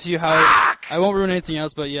won't ruin to you how. I won't ruin anything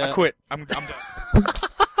else, but yeah. I quit. I'm done.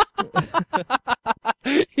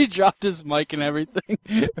 He dropped his mic and everything,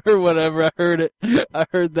 or whatever. I heard it. I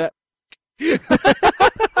heard that. I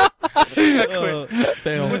quit.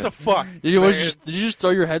 Fail. What the fuck? Did you just throw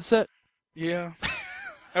your headset? Yeah.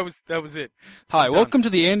 That was it. Hi, Done. welcome to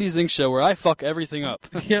the Andy Zink Show, where I fuck everything up.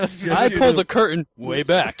 Yes, I you pull do. the curtain way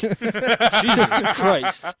back. Jesus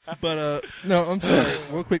Christ. But, no, I'm sorry.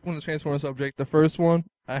 Real quick on the Transformers subject. The first one,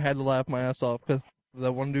 I had to laugh my ass off because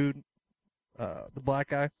the one dude, the black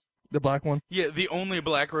guy, the black one. Yeah, the only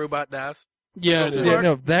black robot dies. Yeah, it is. Yeah,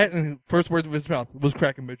 no, that and first words of his mouth was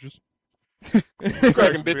cracking bitches.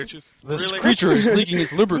 Cracking bitches. This Really? creature is leaking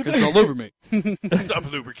his lubricants all over me.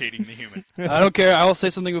 Stop lubricating the human. I don't care. I will say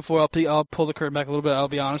something before I'll pull the curtain back a little bit. I'll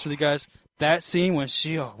be honest with you guys. That scene when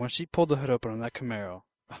she pulled the hood open on that Camaro,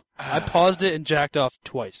 I paused it and jacked off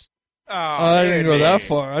twice. Oh, I didn't go that Andy.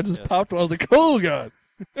 far. I just Yes. popped one. I was like, oh, God.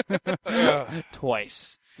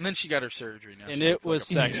 Twice. And then she got her surgery now. And She it looks like was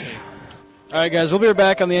a- sexy. All right, guys, we'll be right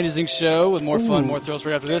back on the Andy Zink Show with more fun, more thrills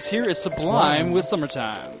right after this. Here is Sublime with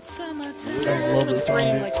Summertime. I love this song,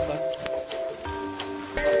 dude.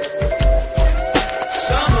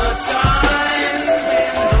 Summertime,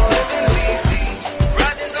 when the living's easy.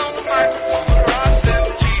 Riding on the microphone with Ross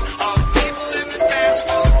MG. All the people in the dance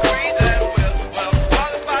will agree that we're well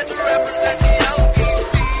qualified to represent the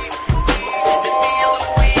LBC. And me and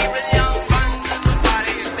Louis, real young, run to the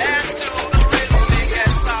party and dance to the rhythm and get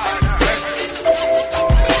started.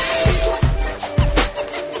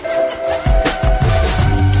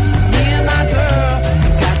 Me and my girl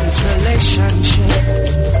got this relationship.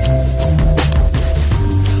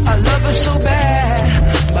 I love her so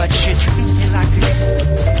bad, but she treats me like a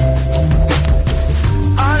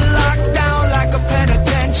I'm locked down like a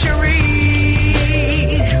penitentiary.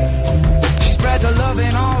 She spreads her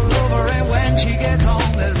loving all over, and when she gets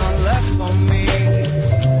home, there's none left for me.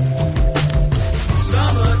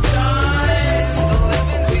 Summertime, the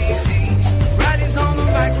living's easy. Riding's on the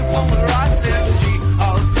microphone with Ross MG.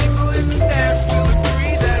 All the people in the dance will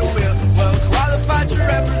agree that we're well qualified to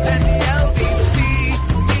represent the LBC.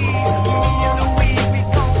 Me and Louis, we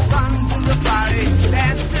gon' run to the party,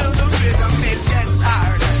 dance till the rhythm it gets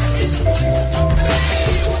harder.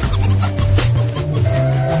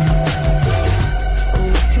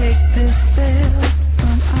 Oh, take this veil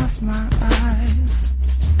from off my eyes.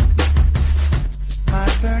 My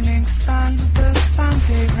burning sun, the sun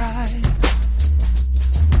they rise.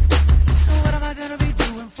 And what am I gonna be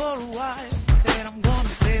doing for a while? Said I'm gonna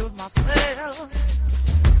play with myself.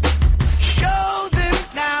 Show them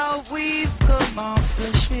now we've come off the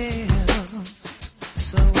shelf.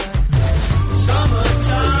 So what?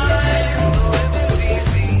 Summertime, the living's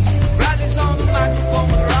easy. Riding's on the microphone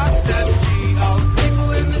with Ross MG. All the people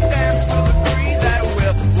in the dance will agree that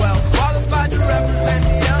we're well qualified to represent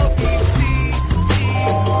the LBC.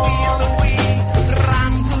 Me and Louis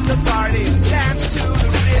run to the party, dance to the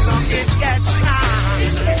rhythm, it gets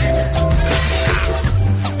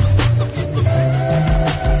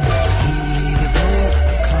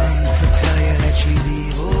I've come to tell you that she's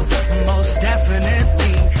evil, most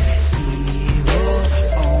definitely evil.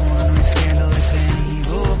 Only scandalous and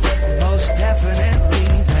evil, most definitely.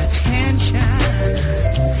 The tension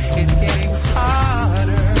is getting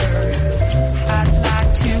harder. I'd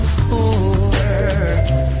like to hold her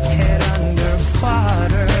head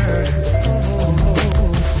underwater.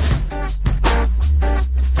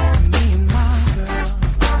 Me and my girl,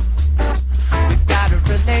 we got a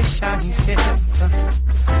relationship.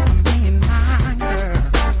 Me and my girl,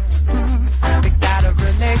 we got a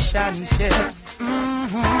relationship.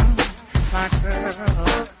 My girl,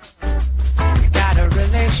 we got a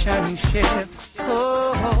relationship.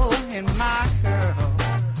 Oh, and my girl.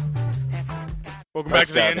 Welcome back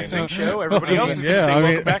to the Andy Zink Show. Everybody else is going to say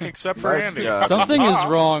welcome back except for Nice Andy. job. Something is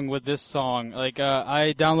wrong with this song. Like,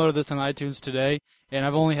 I downloaded this on iTunes today, and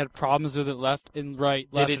I've only had problems with it left and right.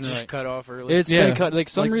 Did it and just right. cut off early? It's been cut. Like,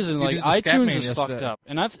 some Like, reason, you like, did the Scat iTunes Man is fucked yesterday. up.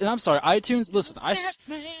 And I'm sorry, iTunes, listen,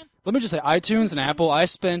 let me just say, iTunes and Apple, I've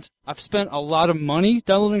spent a lot of money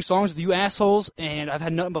downloading songs with you assholes, and I've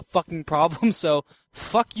had nothing but fucking problems, so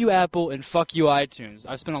fuck you, Apple, and fuck you, iTunes.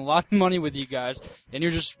 I've spent a lot of money with you guys, and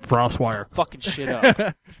you're just Crosswire. fucking shit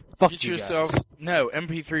up. Fuck Get you yourself guys. no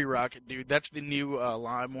MP3 Rocket, dude. That's the new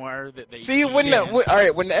LimeWire that they See, when the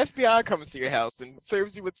FBI comes to your house and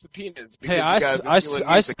serves you with subpoenas, because Hey, you guys are stealing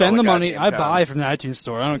I music spend all the money. goddamn I time. buy from the iTunes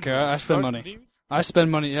store. I don't care. I spend money. Dude. I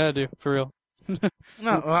spend money. Yeah, I do. For real.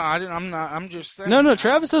 No, well, I'm not. I'm just saying. No,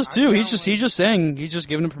 Travis does too. I He's just saying, he's just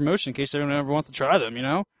giving them promotion in case anyone ever wants to try them, you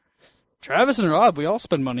know? Travis and Rob, we all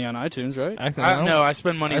spend money on iTunes, right? Actually, I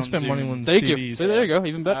spend money on spend Zune. money on Thank CDs. you. See, there you go.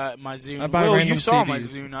 Even better. My Zune. I buy well, random you saw my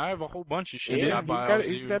CDs. Zune. I have a whole bunch of shit that I Yeah, buy on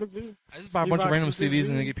he's Zune. got a zoo. I just buy a He bunch of rocks random with his CDs and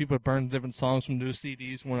Zune. then get people to burn different songs from those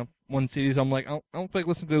CDs. When one CDs, I'm like, I don't feel like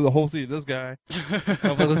listening to the whole CD of this guy. I don't feel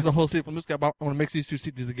like listening to the whole CD from this guy. But I want to mix these two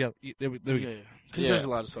CDs together. There we go. Yeah, because Yeah. there's a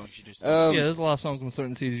lot of songs you just. Yeah, there's a lot of songs on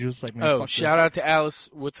certain CDs. You're just like, man, fuck shout this. out to Alice.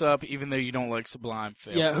 What's up? Even though you don't like Sublime,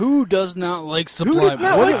 Phil. Yeah, who does not like Sublime?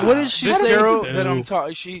 not What, like what did she This say? girl that I'm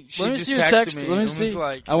talking, she Let me just see your texted text. me Let me and see. was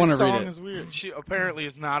like, I wanna this read song it. is weird. She apparently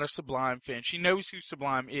is not a Sublime fan. She knows who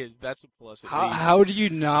Sublime is. That's a plus. At least. How do you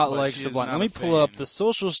not But like she is Sublime? not Let me a pull up fan. the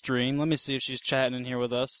social stream. Let me see if she's chatting in here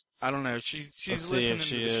with us. I don't know. She's Let's see listening if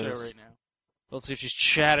she to the is. show right now. Let's see if she's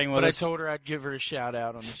chatting with But I us. told her I'd give her a shout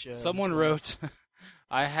out on the show. Someone so. wrote,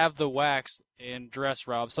 I have the wax and dress,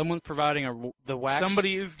 Rob. Someone's providing the wax.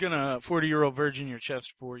 Somebody is gonna 40-year-old virgin your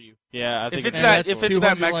chest for you. Yeah, I think If it's And that, that's if it's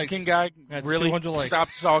that 200 Mexican guy, That's really 200 likes. stop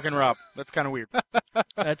talking, Rob. That's kind of weird.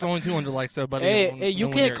 That's only 200 likes, though, buddy. Hey, you No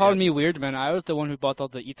one can't here call yet. me weird, man. I was the one who bought all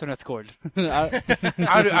the Ethernet cord.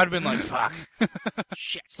 I'd have been like, fuck.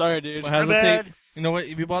 Shit. Sorry, dude. Well, My bad. you know what?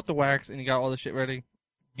 If you bought the wax and you got all the shit ready,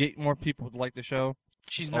 get more people to like the show.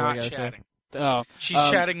 She's Oh, I not gotta say. chatting. Oh, She's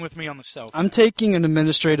chatting with me on the cell phone. I'm taking an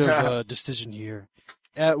administrative decision here.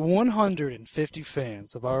 At 150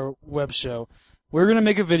 fans of our web show, we're going to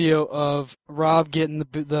make a video of Rob getting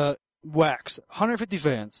the wax. 150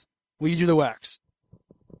 fans. Will you do the wax?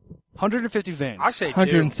 150 fans. I say 2.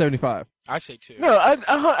 175. I say 2. No, I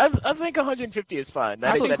think 150 is fine.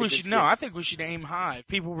 I think that we is should good. no. I think we should aim high. If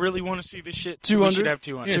people really want to see this shit, 200? we should have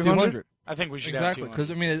 200. Yeah, 200? 200. I think we should Exactly, have because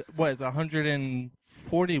 200. I mean, what is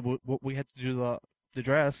 140? What we had to do the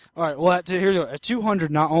dress. All right, well, here we go. At 200,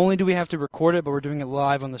 not only do we have to record it, but we're doing it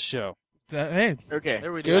live on the show. Hey, Okay.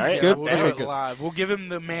 There we Good, go. good, We'll do okay, it good. live. We'll give him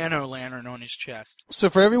the Mano lantern on his chest. So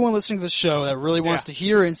for everyone listening to the show that really wants Yeah. to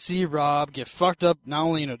hear and see Rob get fucked up, not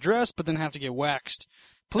only in a dress, but then have to get waxed,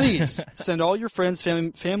 please send all your friends, family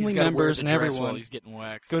He's gotta wear members, the and dress while everyone. he's getting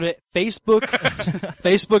waxed. Go to Facebook,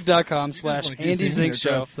 facebook.com You slash just wanna keep Andy seeing Zink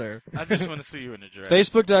your Show. dress, sir. I just want to see you in a dress.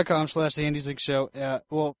 Facebook.com slash Andy Zink Show.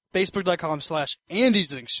 Facebook.com slash Andy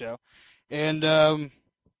Zink Show. And,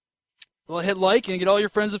 well, hit like and get all your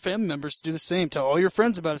friends and family members to do the same. Tell all your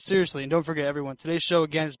friends about it, seriously. And don't forget, everyone, today's show,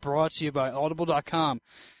 again, is brought to you by Audible.com.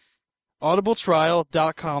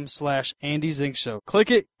 Audibletrial.com slash Andy Zink Show. Click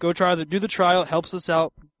it. Go try do the trial. It helps us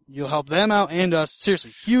out. You'll help them out and us.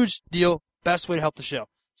 Seriously, huge deal. Best way to help the show.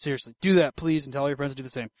 Seriously, do that, please, and tell all your friends to do the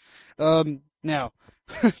same. Now,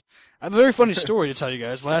 I have a very funny story to tell you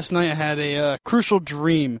guys. Last night I had a crucial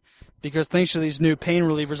dream because thanks to these new pain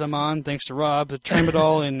relievers I'm on, thanks to Rob, the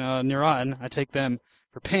Tramadol and Neurontin, I take them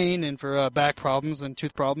for pain and for back problems and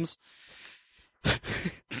tooth problems.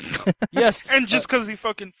 Yes, And just because he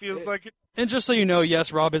fucking feels like it. and just so you know,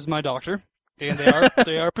 yes, Rob is my doctor, and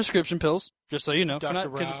they are prescription pills. Just so you know. Dr.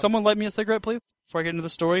 Can Rob. someone light me a cigarette, please, before I get into the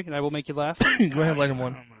story, and I will make you laugh. Go ahead, light him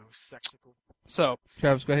one. Homosexical. So,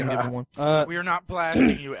 Travis, go ahead and give him one. We are not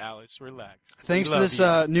blasting you, Alex. Relax. thanks We to love this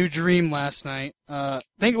you. new dream last night.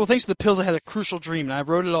 Thanks to the pills, I had a crucial dream, and I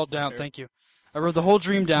wrote it all down. Thank you. I wrote the whole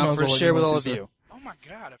dream down No, for to go share let with me all know of too, you. Oh my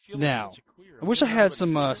god, I feel Now, like such a queer. I wish I had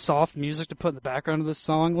some soft music to put in the background of this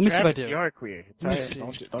song. Let me see if I Travis, do. you are queer. It's Let me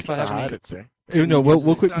alright. see. Don't If try I to have hide any- it, sir. No,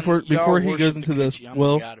 real quick Son, before y'all he worship goes the into this, coochie. I'm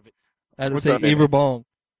Will, out of it. I had to What's say up, David? Evil Bong.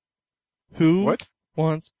 Who What?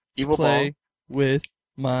 wants Evil to play with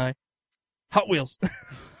my Hot Wheels?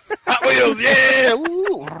 Hot Wheels, yeah!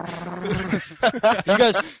 Woo! You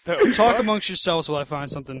guys talk amongst yourselves while I find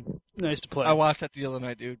something nice to play. I watched that the other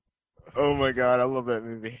night, dude. Oh my god, I love that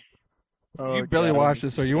movie. Oh, You barely God, watched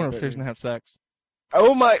this, so you went love that upstairs and movie. have sex.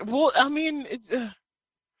 Oh my, well, I mean, it's,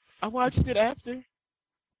 I watched it after.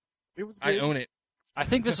 It was good. I own it. I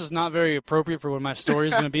think this is not very appropriate for what my story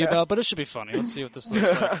is going to be about, but it should be funny. Let's see what this looks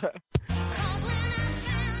like.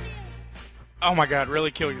 Oh my God!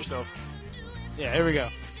 Really kill yourself. Yeah, here we go.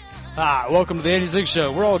 Welcome to the Andy Zig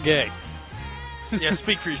Show. We're all gay. Yeah,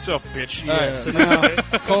 speak for yourself, bitch. All right, so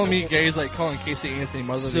now, Calling me gay is like calling Casey Anthony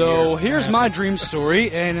mother of the so year. here's my dream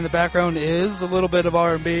story, and in the background is a little bit of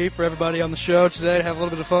R&B for everybody on the show today to have a little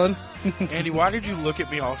bit of fun. Andy, why did you look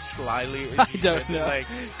at me all slyly? As I you don't said know. That, like,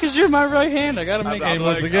 Because you're my right hand. I gotta make I'm it.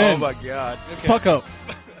 like, again. oh my God. Fuck up.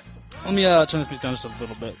 Let me turn this piece down just a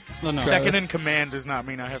little bit. No. Second in command does not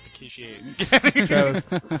mean I have to kiss Travis,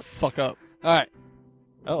 fuck up. All right.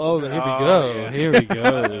 Oh, here we Oh, go. yeah. Here we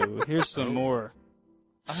go. Here's some more.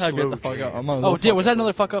 I gotta get the fuck jam. up. I'm on Oh, was that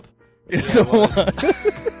another fuck up? Yes, it was.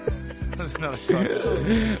 That's another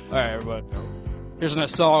fuck. All right, everybody. Here's a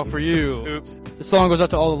nice song for you. Oops. The song goes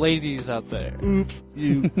out to all the ladies out there. Oops,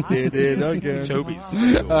 you did it again. Toby's.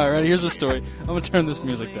 All right, ready? Here's the story. I'm gonna turn this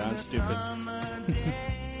music down. It's stupid.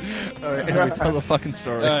 All right, anyway, tell the fucking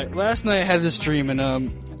story. All right. Last night I had this dream, and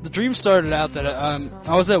the dream started out that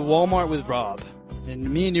I was at Walmart with Rob, and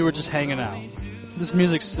me and you were just hanging out. This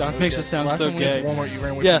music makes it sound Last so time we went gay. to Walmart, you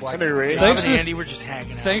ran with Yeah. some black I know, right? Rob Thanks and to this- Andy were just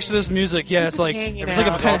hanging out. Thanks to this music, yeah, it's like Hanging it's like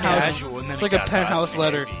a out. penthouse. Casual, and then It's it like a got penthouse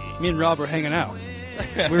letter. Me and Rob were hanging out.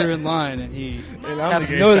 We were in line, and he And I'm the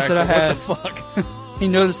gay noticed that I factor. had. What the fuck? He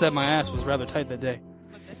noticed that my ass was rather tight that day.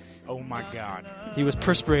 Oh my God. He was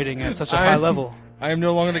perspirating at such a high level. I am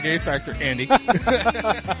no longer the gay factor, Andy.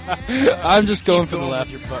 I'm just going for the laugh.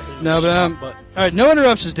 No, but all right, no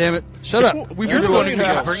interruptions, damn it. Shut up. We've You're been the one doing who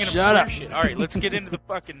that. goes. Bringing up Shut weird up. shit. All right, let's get into the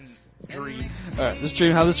fucking dream. All right,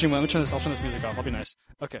 how this dream went. I'll turn this music off. I'll be nice.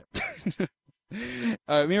 Okay.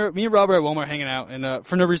 All right, me and Robert at Walmart hanging out, and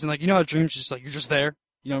for no reason, like, you know how dreams just like you're just there.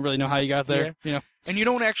 You don't really know how you got there. Yeah. You know, And you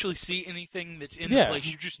don't actually see anything that's in Yeah. the place.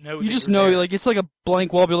 You just know. you that just you're know there. like it's like a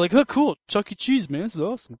blank wall. Be like, oh, cool, Chuck E. Cheese, man, this is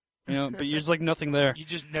awesome. You know, but there's like nothing there. You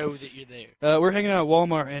just know that you're there. We're hanging out at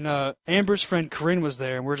Walmart, and Amber's friend Corinne was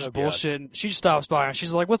there, and we're just Oh, God. bullshitting. She just stops by, and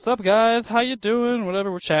she's like, "What's up, guys? How you doing?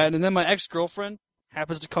 Whatever." We're chatting, and then my ex-girlfriend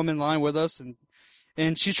happens to come in line with us,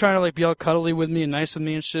 and she's trying to like be all cuddly with me and nice with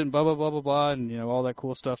me and shit, and blah blah blah blah blah, and you know all that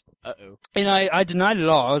cool stuff. Uh-oh. And I denied it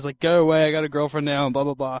all. I was like, "Go away! I got a girlfriend now," and blah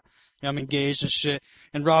blah blah. You know, I'm engaged and shit.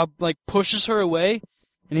 And Rob like pushes her away,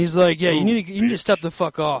 and he's like, "Yeah, you need to step the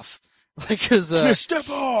fuck off." Like, cause, Step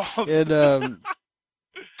off! and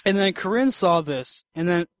then Corinne saw this, and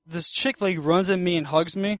then this chick like runs at me and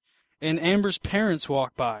hugs me, and Amber's parents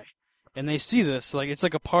walk by, and they see this. Like, it's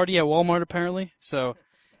like a party at Walmart apparently. So,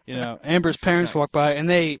 you know, Amber's parents walk by,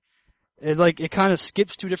 and it kind of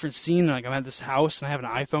skips to a different scene. Like, I'm at this house, and I have an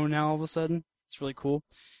iPhone now all of a sudden. It's really cool.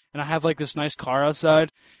 And I have like this nice car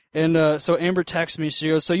outside. And so Amber texts me. She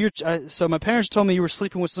goes, "So my parents told me you were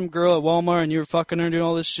sleeping with some girl at Walmart and you were fucking her and doing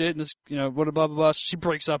all this shit and this, you know, blah blah blah blah." So she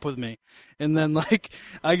breaks up with me, and then like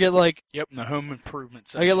I get like Yep, in the home improvement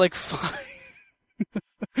section. I get like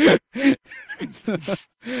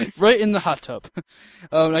right in the hot tub.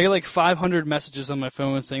 I get like 500 messages on my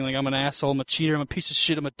phone saying like I'm an asshole, I'm a cheater, I'm a piece of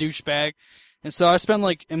shit, I'm a douchebag. And so I spent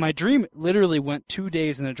like in my dream literally went 2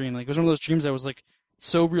 days in a dream. Like, it was one of those dreams that was like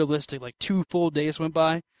so realistic. Like 2 full days went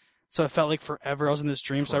by. So it felt like forever I was in this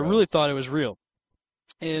dream. So I really thought it was real.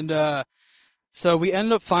 And so we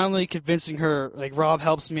ended up finally convincing her, like Rob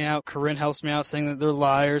helps me out, Corinne helps me out, saying that they're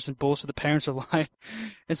liars and bullshit, the parents are lying.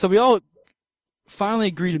 And so we all finally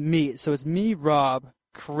agree to meet. So it's me, Rob,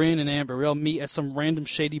 Corinne, and Amber. We all meet at some random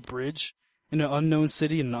shady bridge in an unknown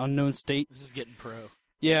city in an unknown state. This is getting pro.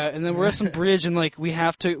 Yeah, and then we're at some bridge, and like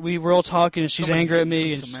we're all talking, and she's Somebody's angry at getting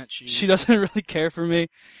me, some and cement shoes. she doesn't really care for me.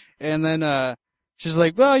 And then she's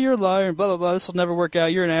like, "Well, you're a liar, and blah blah blah. This will never work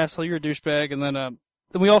out. You're an asshole. You're a douchebag." And then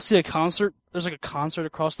we all see a concert. There's like a concert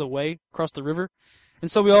across the river,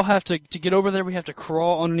 and so we all have to get over there. We have to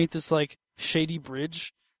crawl underneath this like shady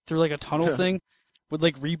bridge through like a tunnel thing with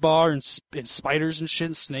like rebar and spiders and shit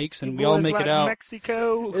and snakes, and we all make it out.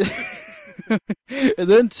 Mexico. And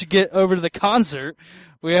then to get over to the concert,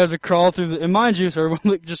 we have to crawl through and mind you, so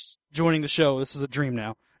everyone just joining the show, this is a dream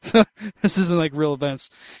now. So this isn't like real events.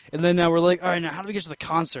 And then now we're like, all right, now how do we get to the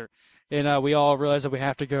concert? And we all realize that we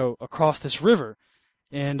have to go across this river.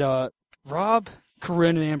 And Rob,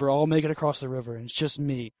 Corinne, and Amber all make it across the river, and it's just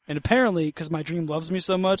me. And apparently, because my dream loves me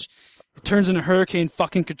so much, it turns into Hurricane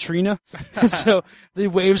fucking Katrina. And so the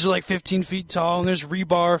waves are like 15 feet tall, and there's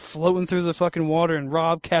rebar floating through the fucking water, and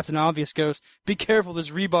Rob, Captain Obvious, goes, "Be careful,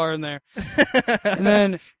 there's rebar in there." and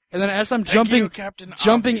then as I'm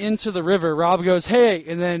jumping into the river, Rob goes, "Hey,"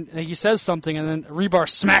 and then he says something, and then rebar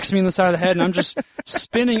smacks me in the side of the head, and I'm just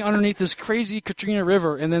spinning underneath this crazy Katrina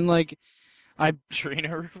river, and then like I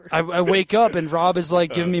wake up, and Rob is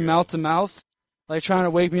like giving me mouth to mouth. like trying to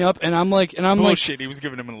wake me up, and I'm Bullshit, he was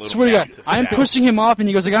giving him a little swear to mouth God, to I'm sound. pushing him off, and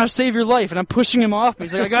he goes, I gotta save your life, and I'm pushing him off, and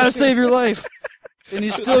he's like, I gotta save your life. And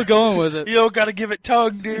he's still going with it. You don't gotta give it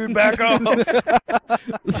tongue, dude. Back off.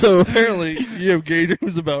 So apparently you have gay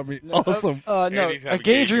dreams about me. Awesome. No, Andy's a having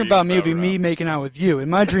gay gay dream dreams about me would be about me Rob. making out with you. In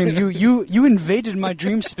my dream, you invaded my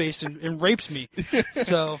dream space and raped me.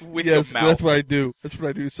 So With Yes, your mouth. that's what I do. That's what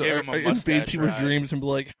I do. So Give him a I invade mustache people's ride. dreams and be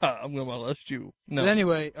like, ha, I'm gonna molest you. No. but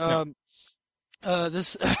anyway,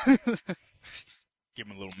 this. Give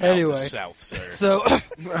him a little mouth Anyway. to south, sir. So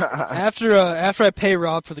after I pay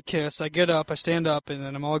Rob for the kiss, I get up, I stand up, and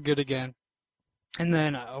then I'm all good again. And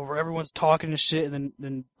then everyone's talking and shit, and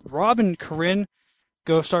then Rob and Corinne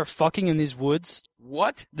go start fucking in these woods.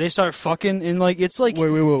 What? They start fucking, and like it's like Wait.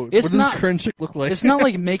 It's what not- does current chick look like? it's not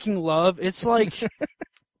like making love. It's like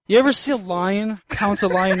you ever see a lion pounce a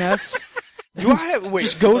lioness? Do I have... Wait.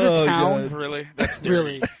 Just go to Oh, town. God. Really? That's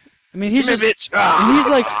dirty. Really. I mean, he's Come just here, bitch. and he's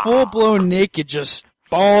like full blown naked, just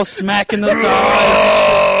ball smacking the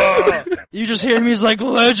thighs. You just hear him. He's like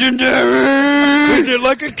legendary. Treating it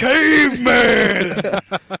like a caveman.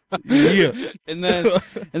 Yeah. And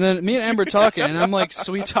then me and Amber talking, and I'm like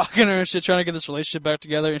sweet talking her and shit, trying to get this relationship back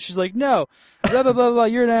together. And she's like, no, blah blah blah blah.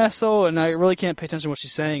 You're an asshole, and I really can't pay attention to what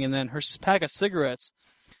she's saying. And then her pack of cigarettes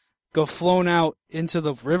go flown out into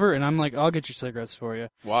the river, and I'm like, I'll get you cigarettes for you.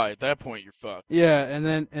 Why? At that point, you're fucked. Yeah, and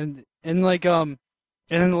then and then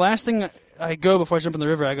the last thing I go before I jump in the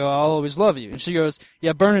river, I go, I'll always love you. And she goes,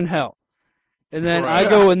 yeah, burn in hell. And then I Bro.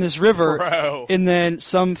 go in this river, Bro. and then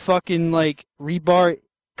some fucking like rebar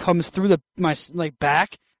comes through my like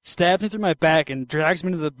back, stabs me through my back, and drags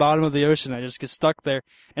me to the bottom of the ocean. I just get stuck there,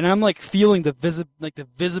 and I'm like feeling the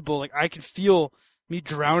visible, like I can feel me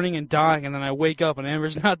drowning and dying, and then I wake up and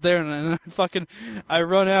Amber's not there, and then I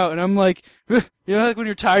run out, and I'm like, you know, like when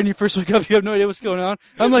you're tired and you first wake up, you have no idea what's going on.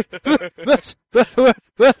 I'm like,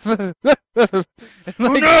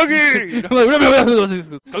 Unagi!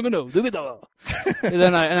 and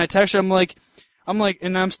then I text her, I'm like,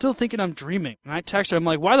 and I'm still thinking I'm dreaming. And I text her, I'm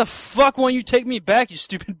like, why the fuck won't you take me back, you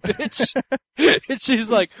stupid bitch? And she's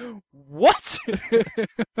like, what?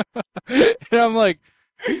 And I'm like,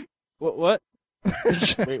 what?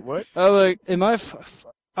 Wait, what? I'm like, am I?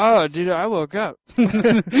 Oh, dude, I woke up.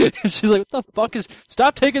 And she's like, what the fuck is?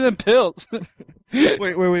 Stop taking them pills.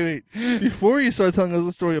 Wait. Before you start telling us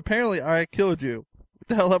the story, apparently I killed you. What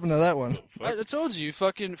the hell happened to that one? I told you,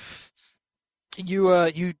 fucking.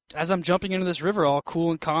 You, as I'm jumping into this river, all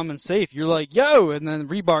cool and calm and safe, you're like, yo, and then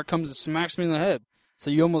rebar comes and smacks me in the head. So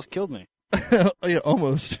you almost killed me. Oh, yeah,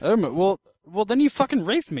 almost. Well, then you fucking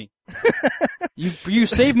raped me. You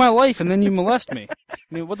saved my life and then you molest me. I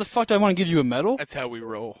mean, what the fuck do I want to give you a medal? That's how we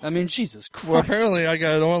roll. I mean, Jesus Christ. Well, apparently I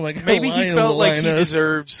got it on like a Maybe he lion felt with a like he lioness.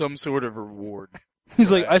 deserved some sort of reward. He's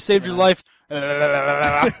like, I saved your life.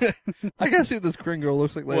 I gotta see what this Korean girl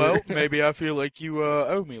looks like later. Well, maybe I feel like you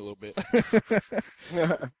owe me a little bit.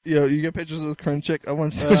 Yo, you get pictures of this current chick? I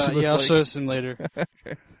want to see what she looks I'll like. show us some later.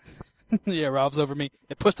 Yeah, Rob's over me.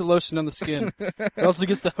 It puts the lotion on the skin. Or else it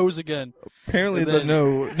gets the hose again. Apparently, And then-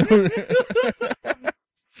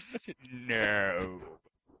 No.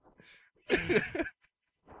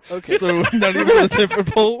 Okay. So, not even with a 10-foot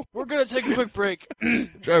pole? We're gonna take a quick break.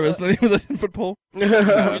 Travis, not even with a 10-foot pole? We're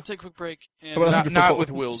gonna take a quick break. And How about Not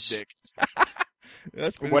with Will's dick.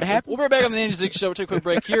 That's pretty What good. happened? we'll be right back on the Andy Zig Show. We'll take a quick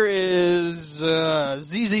break. Here is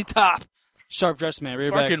ZZ Top, Sharp Dress Man. Be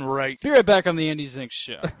right back. Fucking right. Be right back on the Andy Zink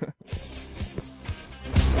Show.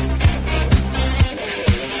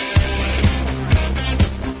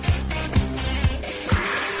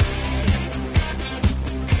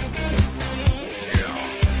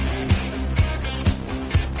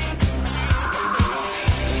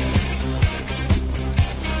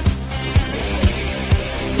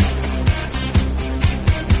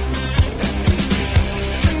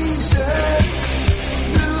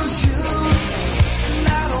 Lose you, and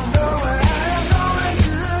I don't know what I'm gonna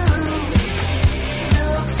do.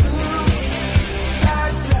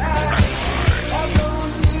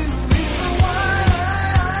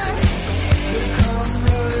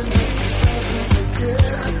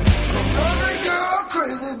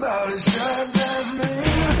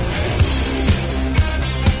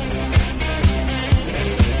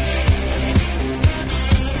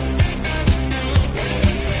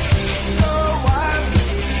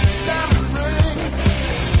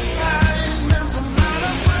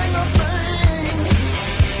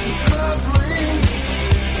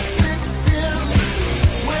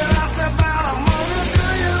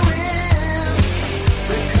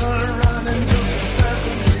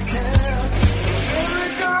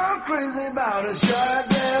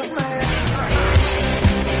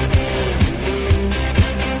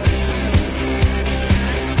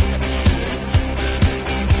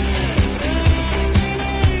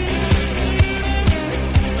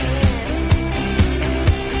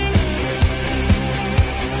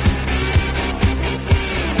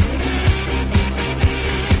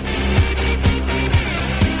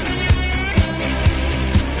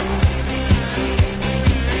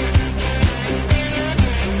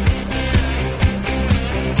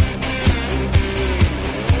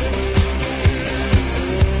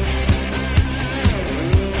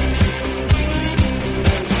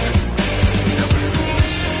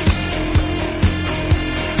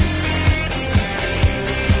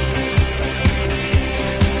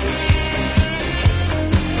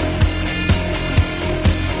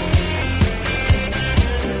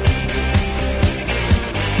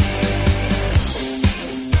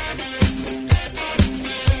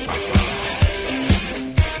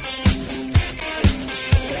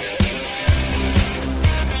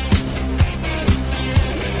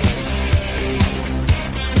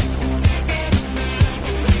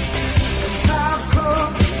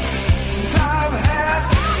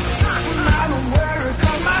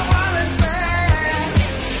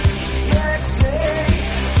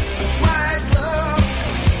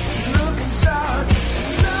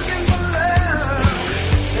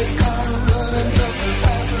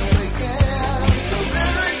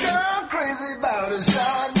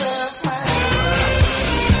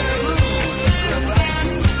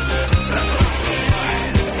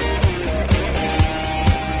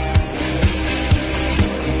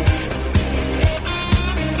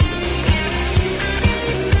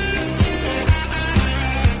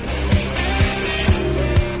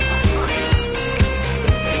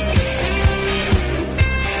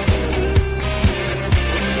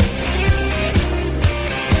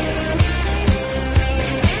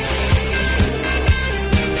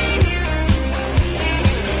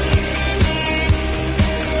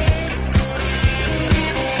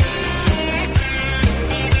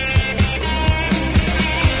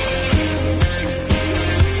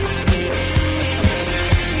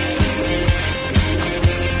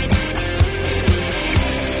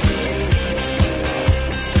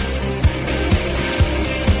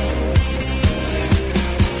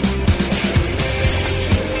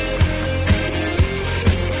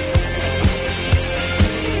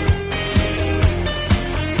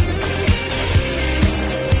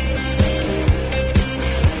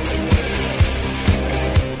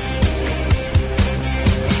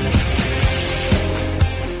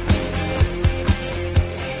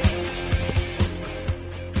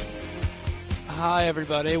 Hi,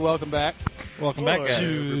 everybody. Welcome back Welcome back, guys.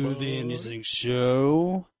 to the Andy Zing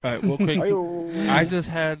Show. All right, real quick. I just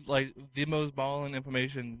had like the most balling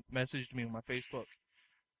information messaged to me on my Facebook.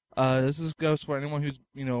 This goes for anyone who's,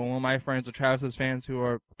 one of my friends or Travis's fans who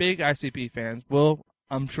are big ICP fans. Will,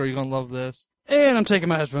 I'm sure you're gonna love this. And I'm taking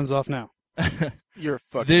my headphones off now. You're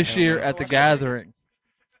fucking. This year at the gathering,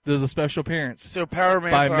 there's a special appearance So Power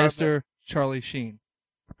Man by 5 Mr. Charlie Sheen.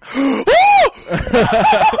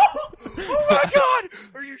 Oh my God!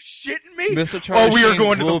 Are you shitting me? Mr. Charlie we are Sheen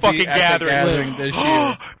going to the will be fucking at the gathering this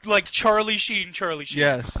year. Like Charlie Sheen.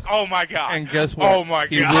 Yes. Oh my God. And guess what? Oh my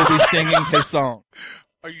He God. will be singing his song.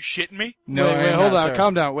 Are you shitting me? No, wait, I am hold not, on. sir.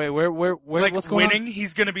 Calm down. Wait, where, Like what's going winning?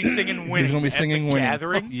 He's gonna be singing winning. He's gonna be singing at the winning.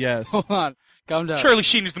 Gathering. Yes. on? Hold on. Calm down. Charlie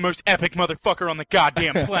Sheen is the most epic motherfucker on the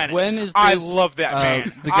goddamn planet. When is I this? love that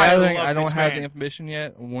man. The gathering, love I don't this have man. the information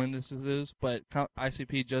yet on when this is, but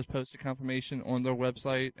ICP just posted confirmation on their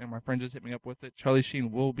website, and my friend just hit me up with it. Charlie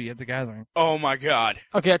Sheen will be at the gathering. Oh my God.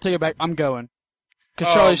 Okay, I take it back. I'm going.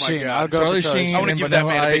 Because Oh Charlie my Sheen. God. I'll go Charlie for Charlie Sheen Sheen. I wanna and give that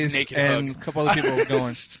Vanilla man a big Ice naked and hug. a couple other people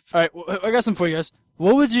going. All right, I got some for you guys.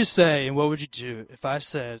 What would you say and what would you do if I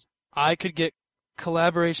said I could get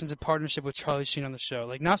collaborations and partnership with Charlie Sheen on the show?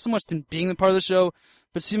 Like, not so much to being the part of the show,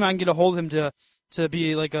 but see if I can get a hold of him to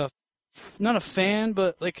be like not a fan,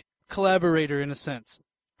 but like collaborator in a sense.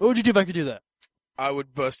 What would you do if I could do that? I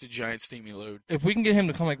would bust a giant steamy load. If we can get him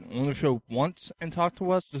to come on the show once and talk to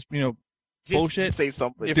us, just bullshit. Say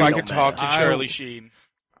something. If It I don't could talk to matter. Charlie Sheen,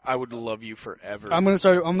 I would love you forever. I'm gonna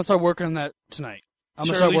start working on that tonight. I'm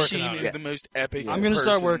gonna start Charlie working Sheen on is it. the most epic I'm gonna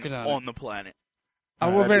start person working on it. on the planet. I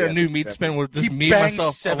will that'd rent be a new epic, meat definitely. spin with He just me bangs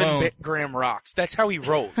myself alone. 7-gram rocks. That's how he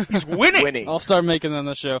rolls. He's winning. Winning. I'll start making them on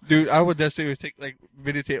the show. Dude, I would just take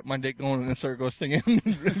videotape my dick going and start singing,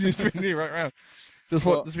 just spinning it right around. Just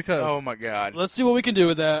because. Oh my God. Let's see what we can do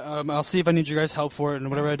with that. I'll see if I need your guys' help for it, and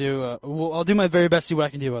whatever I do, I'll do my very best to see what I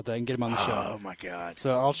can do about that and get him on the show. Oh my God.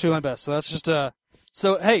 So I'll try my best. So that's just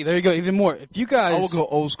So hey, there you go. Even more. If you guys, I will go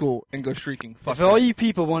old school and go streaking. Fuck if all that. you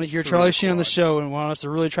people want to hear Charlie Sheen on the show and want us to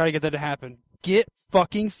really try to get that to happen, get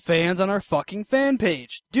fucking fans on our fucking fan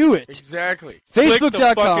page. Do it. Exactly. Click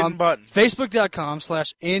the fucking button.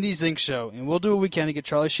 Facebook.com/Andy Zink Show, and we'll do what we can to get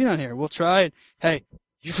Charlie Sheen on here. We'll try it. Hey,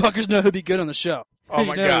 you fuckers know who'd be good on the show. Oh You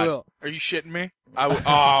my know God. will. Are you shitting me? I would.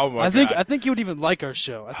 Oh my I think God. you would even like our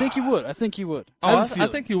show. I think you would. I think you would. Oh, I have a I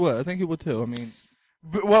feeling. think you would. I think you would too. I mean,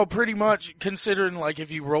 Well, pretty much, considering, if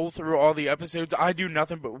you roll through all the episodes, I do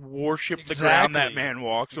nothing but worship the ground that man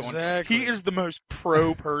walks on. Exactly. He is the most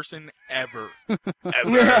pro person ever.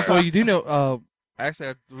 Ever. well, you do know.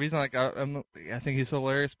 Actually, the reason I think he's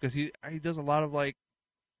hilarious because he does a lot of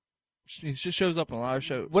he just shows up in a lot of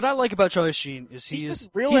shows. What I like about Charlie Sheen is He's he's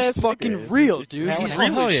real-ass fucking nigga. real, He's dude. just He's real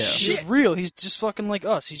real. as He's shit. real. He's just fucking like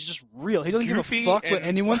us. He's just real. He doesn't Goofy give a fuck what and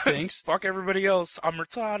anyone thinks. Fuck everybody else. I'm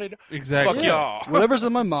retarded. Exactly. Fuck y'all. Whatever's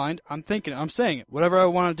in my mind, I'm thinking it. I'm saying it. Whatever I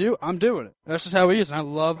want to do, I'm doing it. That's just how he is, and I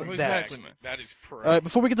love that. Exactly, man. That is pro. All right,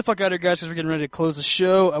 before we get the fuck out of here, guys, because we're getting ready to close the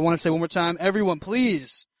show, I want to say one more time, everyone,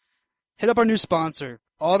 please hit up our new sponsor,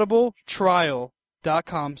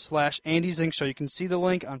 audibletrial.com/Andy Zink Show. You can see the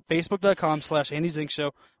link on facebook.com/Andy Zink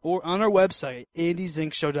Show or on our website,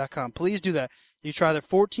 andyzinkshow.com. Please do that. You try their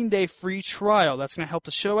 14-day free trial. That's going to help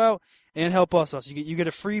the show out and help us out. So you get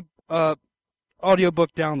a free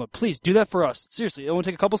audiobook download. Please do that for us. Seriously, it won't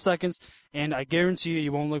take a couple seconds, and I guarantee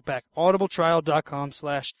you won't look back.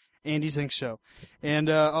 audibletrial.com/Andy Zink Show.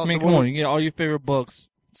 And also, come on, you get all your favorite books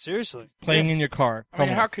seriously. playing in your car. I mean,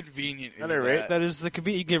 Come how on. convenient is I know, right? that? That is the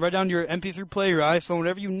convenient. You can get right down to your MP3 player, your iPhone,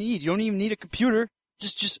 whatever you need. You don't even need a computer.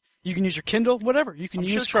 Just you can use your Kindle, whatever. You can I'm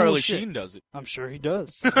use sure cool Charlie shit. Sheen does it. I'm sure he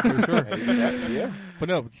does. For sure. Yeah. But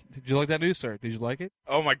no, did you like that news, sir? Did you like it?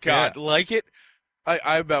 Oh my God, like it?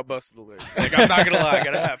 I about busted the lid. I'm not gonna lie, I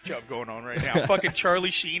got a half chub going on right now. Fucking Charlie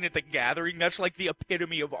Sheen at the gathering, that's like the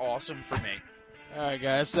epitome of awesome for me. All right,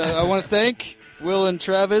 guys. I want to thank Will and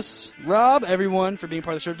Travis, Rob, everyone for being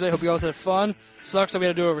part of the show today. Hope you guys had fun. Sucks that we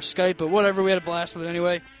had to do it over Skype, but whatever. We had a blast with it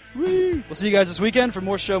anyway. Woo! We'll see you guys this weekend for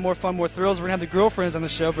more show, more fun, more thrills. We're going to have the girlfriends on the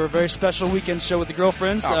show for a very special weekend show with the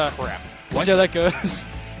girlfriends. Oh, crap. We'll see how that goes.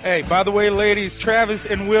 Hey, by the way, ladies, Travis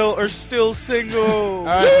and Will are still single. All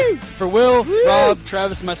right. For Will, Rob,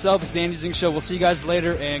 Travis, and myself, it's the Andy Zing Show. We'll see you guys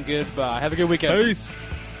later, and goodbye. Have a good weekend. Peace.